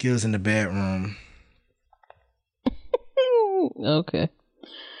impressive skills in the bedroom. Okay.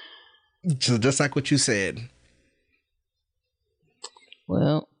 So just like what you said.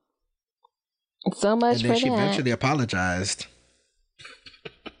 Well, so much and then for she that. Eventually apologized.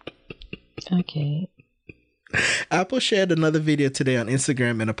 Okay. Apple shared another video today on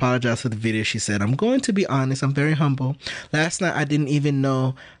Instagram and apologized for the video. She said, I'm going to be honest, I'm very humble. Last night, I didn't even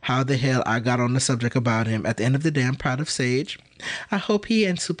know how the hell I got on the subject about him. At the end of the day, I'm proud of Sage. I hope he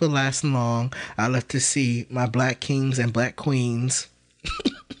and Super last long. I love to see my black kings and black queens.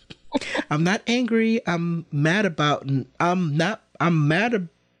 I'm not angry. I'm mad about none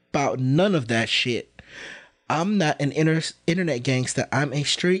of that shit. I'm not an internet gangster. I'm a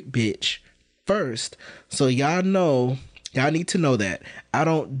straight bitch. First, so y'all need to know that I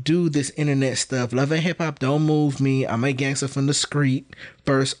don't do this internet stuff. Love and Hip Hop don't move me. I'm a gangster from the street.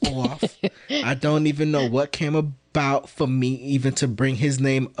 First off, I don't even know what came about for me even to bring his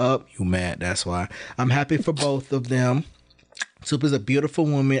name up. You mad? That's why. I'm happy for both of them. Super's a beautiful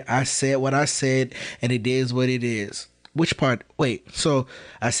woman. I said what I said, and it is what it is. Which part? Wait. So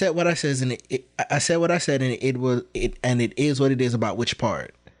I said what I said, and I said what I said, and it is what it is about which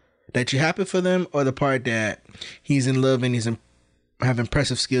part? That you're happy for them, or the part that he's in love and he's have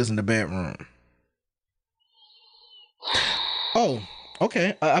impressive skills in the bedroom? Oh,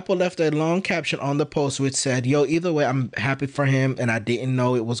 okay. Apple left a long caption on the post which said, yo, either way, I'm happy for him, and I didn't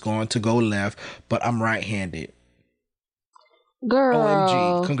know it was going to go left, but I'm right-handed. Girl.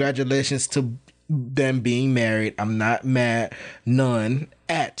 OMG. Congratulations to them being married. I'm not mad. None.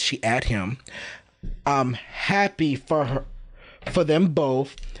 She at him. I'm happy for them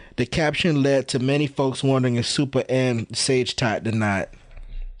both. The caption led to many folks wondering if Super and Sage tied the knot.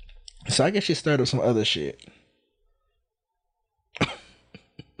 So I guess she stirred up some other shit.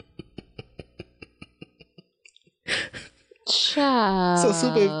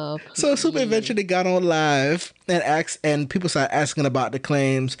 Child, so Super eventually got on live and asked, and people started asking about the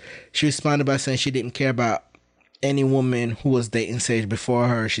claims. She responded by saying she didn't care about any woman who was dating Sage before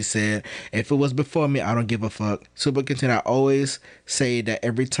her. She said, if it was before me, I don't give a fuck. Super continued, I always say that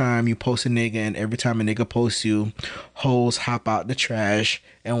every time you post a nigga and every time a nigga posts you, hoes hop out the trash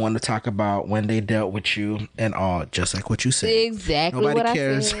and want to talk about when they dealt with you and all, just like what you said. Exactly. Nobody what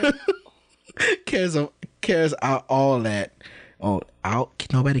cares. I said. cares out all that.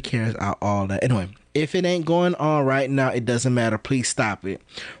 Nobody cares out all that. Anyway, if it ain't going on right now, it doesn't matter. Please stop it.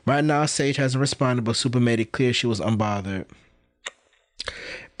 Right now, Sage hasn't responded, but Super made it clear she was unbothered.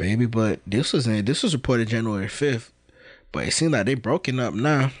 Baby, but this was reported January 5th, but it seems like they broken up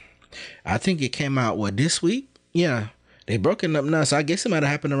now. I think it came out this week? Yeah, they broken up now, so I guess it might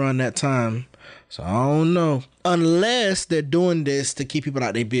have happened around that time. So I don't know, unless they're doing this to keep people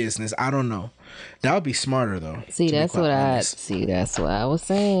out their business. I don't know. That would be smarter though. That's what I was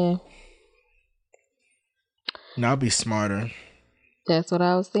saying. That'd be smarter. That's what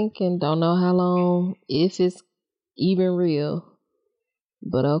I was thinking. Don't know how long, if it's even real,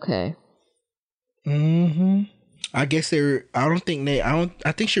 but okay. I guess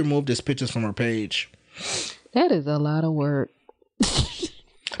I think she removed his pictures from her page. That is a lot of work.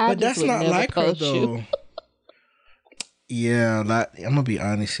 But that's not like her though. Yeah, I'm gonna be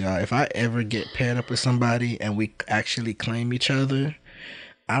honest, y'all. If I ever get paired up with somebody and we actually claim each other,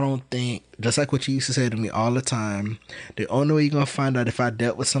 I don't think, just like what you used to say to me all the time, the only way you're gonna find out if I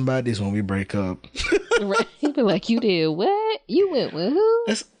dealt with somebody is when we break up. Right? He'd be like, you did what? You went with who?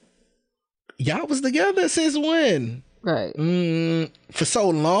 Y'all was together since when? Right. For so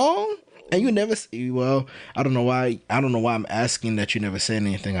long? And you never see. Well, I don't know why. I don't know why I'm asking that you never said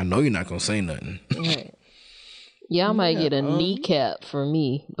anything. I know you're not gonna say nothing. Right. Y'all might get a kneecap for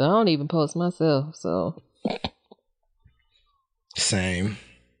me, but I don't even post myself. So same.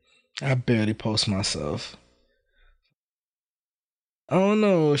 I barely post myself. I don't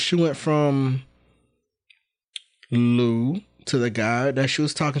know. She went from Lou to the guy that she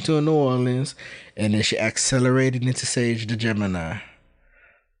was talking to in New Orleans, and then she accelerated into Sage the Gemini.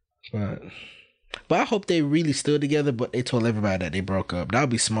 But I hope they really stood together, but they told everybody that they broke up. That would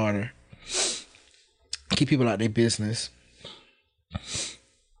be smarter. Keep people out their business.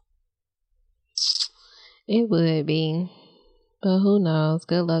 It would be. But who knows?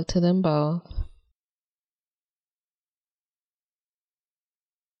 Good luck to them both.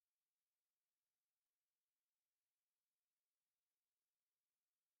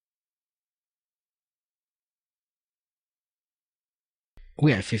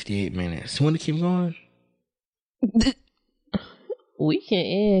 We had 58 minutes. You want to keep going? We can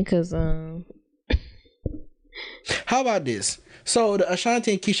end because How about this? So the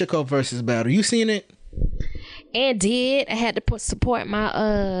Ashanti and Keisha Cole versus battle. You seen it? And did. I had to support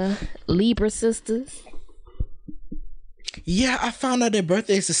my Libra sisters. Yeah, I found out their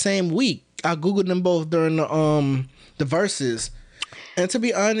birthdays the same week. I googled them both during the verses, and to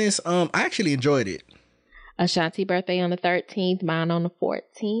be honest, I actually enjoyed it. Ashanti birthday on the 13th, mine on the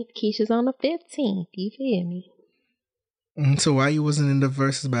 14th, Keisha's on the 15th. You feel me? So why you wasn't in the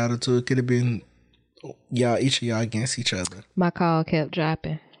versus battle too? It could have been each of y'all against each other. My call kept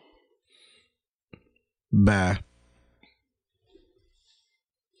dropping. Bye.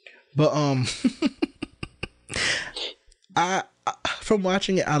 But I from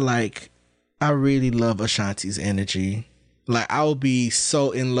watching it, I really love Ashanti's energy. Like, I would be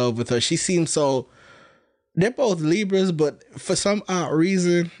so in love with her. She seems so. They're both Libras, but for some odd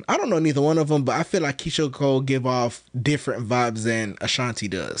reason, I don't know neither one of them, but I feel like Keisha Cole give off different vibes than Ashanti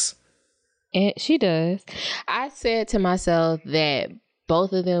does. And she does. I said to myself that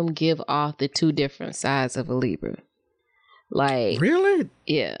both of them give off the two different sides of a Libra. Like, really?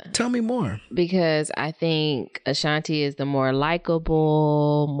 Yeah. Tell me more. Because I think Ashanti is the more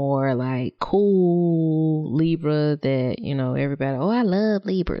likable, more like cool Libra that, everybody, I love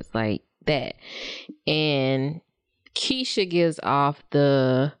Libras, like that. And Keisha gives off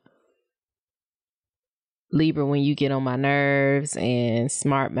the Libra when you get on my nerves and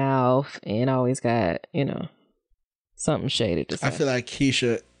smart mouth and always got, something shaded to say. I feel like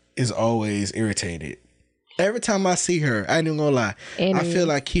Keisha is always irritated. Every time I see her, I ain't even gonna lie. I feel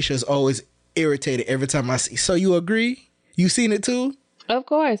like Keisha's always irritated every time I see. So you agree? You seen it too? Of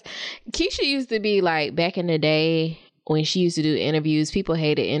course. Keisha used to be like, back in the day when she used to do interviews, people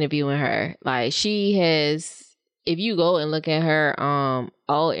hated interviewing her. Like, she has, if you go and look at her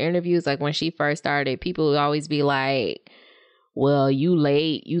old interviews, like when she first started, people would always be like, well, you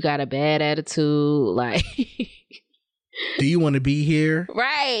late, you got a bad attitude, like do you want to be here?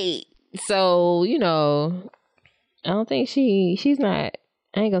 Right. So, I don't think she's not,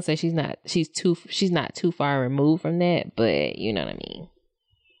 I ain't gonna say she's not too far removed from that, but you know what I mean.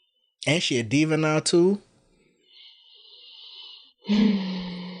 And she a diva now too?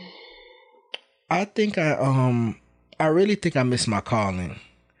 I think I really think I missed my calling,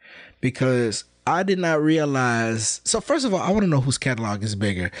 because I did not realize. So first of all, I want to know whose catalog is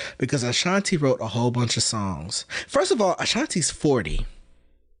bigger, because Ashanti wrote a whole bunch of songs. First of all, Ashanti's 40.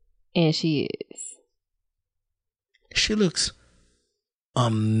 And she is. She looks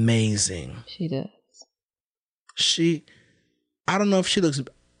amazing. She does. I don't know if she looks,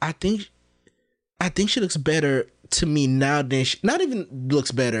 I think she looks better to me now than not even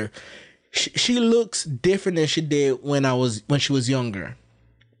looks better. She looks different than she did when she was younger.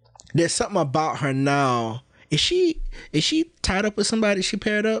 There's something about her now. Is she tied up with somebody? Is she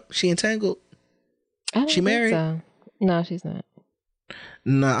paired up? She entangled? I don't she married? think so. No, she's not.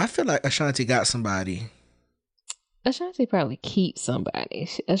 No, I feel like Ashanti got somebody. Ashanti probably keeps somebody.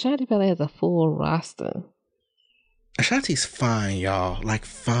 Ashanti probably has a full roster. Ashanti's fine, y'all. Like,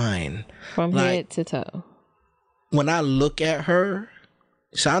 fine. From head to toe. When I look at her,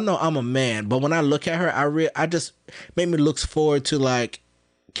 so I know I'm a man, but when I look at her, I just made me look forward to, like,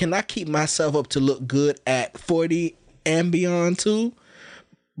 can I keep myself up to look good at 40 and beyond too?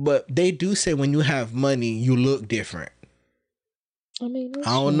 But they do say when you have money, you look different. I mean,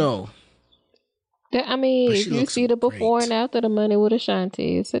 I don't know. If you see the before and after the money with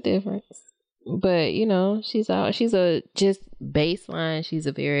Ashanti, it's a difference. But, she's a just baseline. She's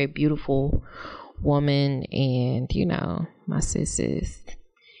a very beautiful woman. And, my sis is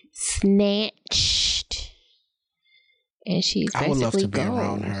snatched. And she's basically I would love to be goals.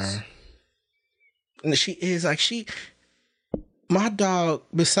 around her. And she is like my dog,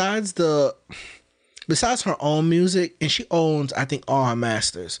 besides her own music, and she owns, I think, all her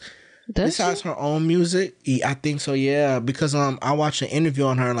masters. Besides her own music, I think so, yeah. Because I watched an interview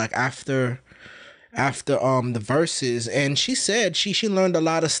on her like after the verses, and she said she learned a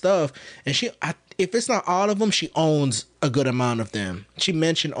lot of stuff, and if it's not all of them, she owns a good amount of them. She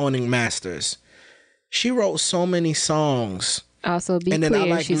mentioned owning masters. She wrote so many songs. Also, be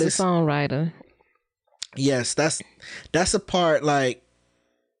clear, she's a songwriter. Yes, that's a part. Like,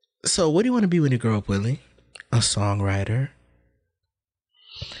 so what do you want to be when you grow up, Willie? A songwriter.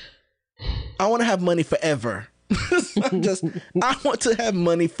 I want to have money forever. I want to have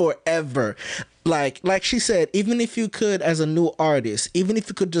money forever. Like she said, even if you could, as a new artist, even if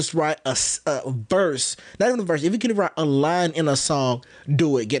you could just write a verse, not even a verse, if you could write a line in a song,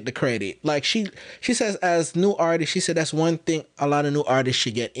 do it, get the credit. Like she says, as new artists, she said that's one thing a lot of new artists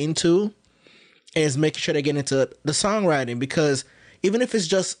should get into, is making sure they get into the songwriting, because even if it's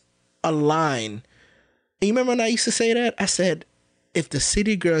just a line, and you remember when I used to say that? I said, if the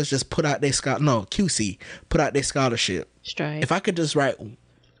City Girls just put out their QC put out their scholarship. Straight. If I could just write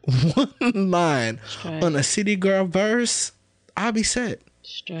one line on a City Girl verse, I'll be set.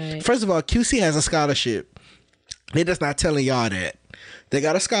 Straight. First of all, QC has a scholarship. They're just not telling y'all that. They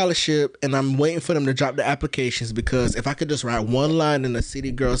got a scholarship, and I'm waiting for them to drop the applications, because if I could just write one line in a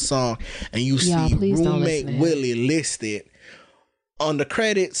City Girl song and you see Roommate Willie listed on the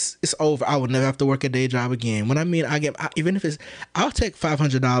credits, it's over. I will never have to work a day job again. When even if I'll take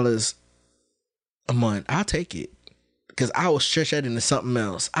 $500 a month. I'll take it, because I will stretch that into something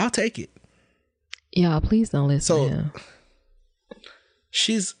else. I'll take it. Yeah, please don't listen to him.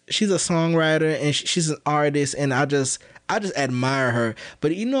 She's a songwriter, and she's an artist, and I just admire her.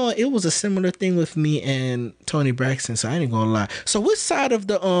 But it was a similar thing with me and Toni Braxton, so I ain't gonna lie. So which side of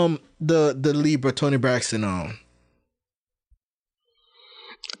the Libra Toni Braxton on?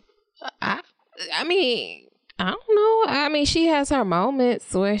 I mean, I don't know. I mean, she has her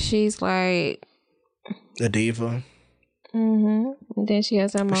moments where she's like a diva. And then she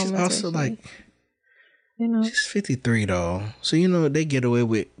has her moments. She's also like, she's 53 though, so they get away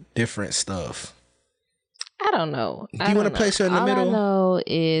with different stuff. I don't know. Do you want to place her in the middle? All I know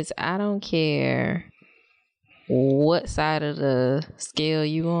is I don't care what side of the scale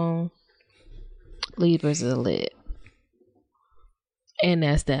you on. Libras are lit. And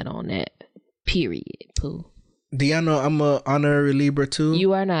that's that on that. Period. Pooh. Do y'all know I'm a honorary Libra too?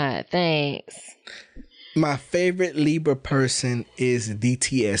 You are not. Thanks. My favorite Libra person is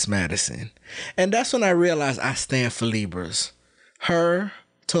DTS Madison. And that's when I realized I stand for Libras. Her,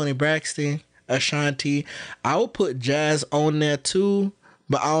 Toni Braxton, Ashanti. I would put Jazz on there too,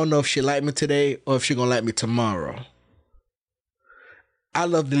 but I don't know if she like me today or if she gonna like me tomorrow. I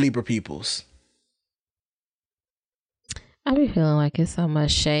love the Libra peoples. I be feeling like it's so much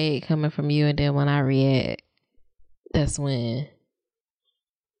shade coming from you, and then when I react, that's when.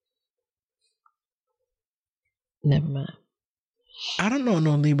 Never mind. I don't know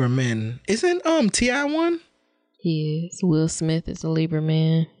no Libra men. Isn't T.I. one? He is. Will Smith is a Libra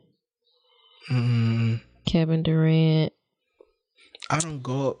man. Kevin Durant. I don't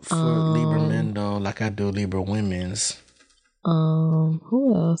go up for Libra men though, like I do Libra women's.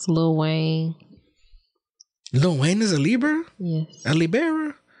 Who else? Lil Wayne. Lil Wayne is a Libra? Yes. A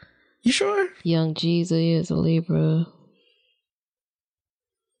Libera? You sure? Young Jeezy is a Libra.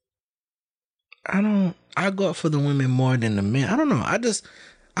 I go up for the women more than the men. I don't know. I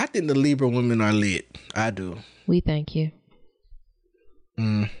think the Libra women are lit. I do. We thank you.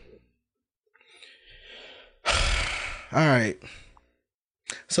 All right.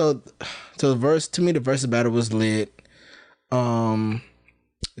 So the verse battle was lit.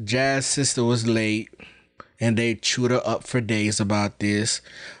 Jazz sister was late, and they chewed her up for days about this.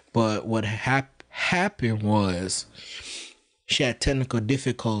 But what happened was she had technical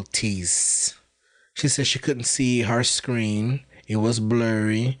difficulties. She said she couldn't see her screen. It was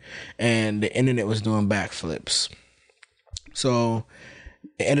blurry, and the internet was doing backflips. So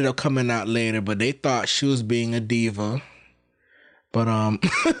it ended up coming out later, but they thought she was being a diva. But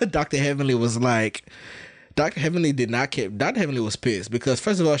Dr. Heavenly was like, Dr. Heavenly did not care. Dr. Heavenly was pissed because,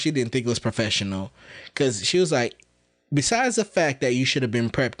 first of all, she didn't think it was professional. Because she was like, besides the fact that you should have been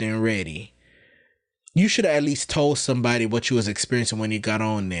prepped and ready, you should have at least told somebody what you was experiencing when you got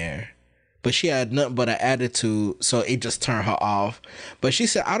on there. But she had nothing but an attitude, so it just turned her off. But she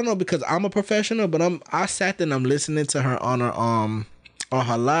said, I don't know, because I'm a professional, but I sat there and I'm listening to her on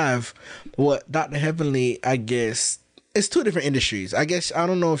her live. What Dr. Heavenly, I guess, it's two different industries. I guess, I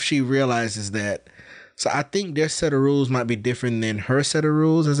don't know if she realizes that. So I think their set of rules might be different than her set of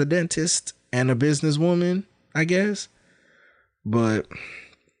rules as a dentist. and a businesswoman, I guess. But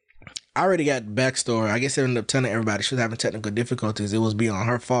I already got backstory. I guess I ended up telling everybody she was having technical difficulties. It was beyond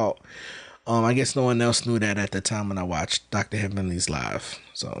her fault. I guess no one else knew that at the time when I watched Dr. Heavenly's live.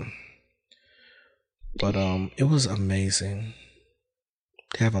 So, but it was amazing.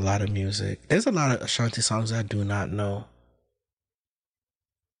 They have a lot of music. There's a lot of Ashanti songs I do not know.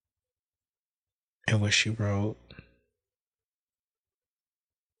 And what she wrote.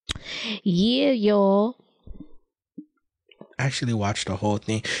 Yeah, y'all. I actually watched the whole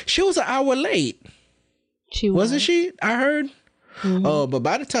thing. She was an hour late. Wasn't she? I heard. Mm-hmm. But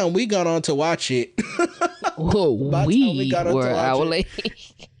by the time we got on to watch it, we were an hour late.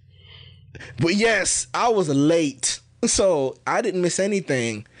 But yes, I was late, so I didn't miss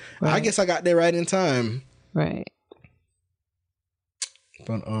anything. Right. I guess I got there right in time. Right.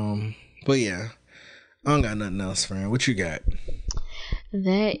 But yeah, I don't got nothing else, friend. What you got?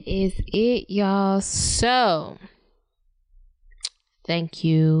 That is it, y'all. So, thank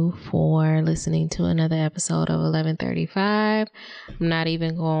you for listening to another episode of 1135. I'm not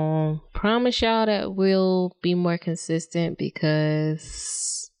even going to promise y'all that we'll be more consistent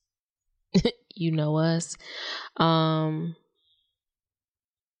because you know us.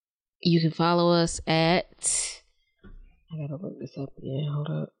 You can follow us at... I got to look this up again. Hold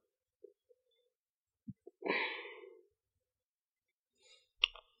up.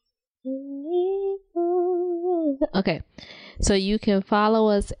 Okay, so you can follow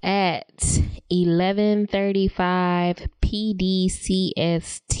us at 1135 PDCST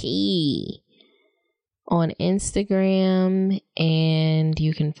on Instagram, and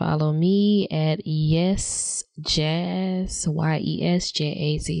you can follow me at YesJazz,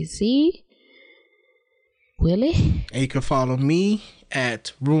 YesJazz Willie. And you can follow me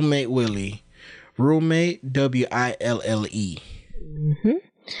at Roommate Willie, Roommate WILLE. Mm-hmm.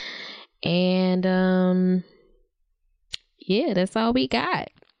 And yeah, that's all we got.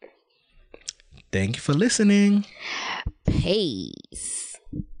 Thank you for listening. Hey.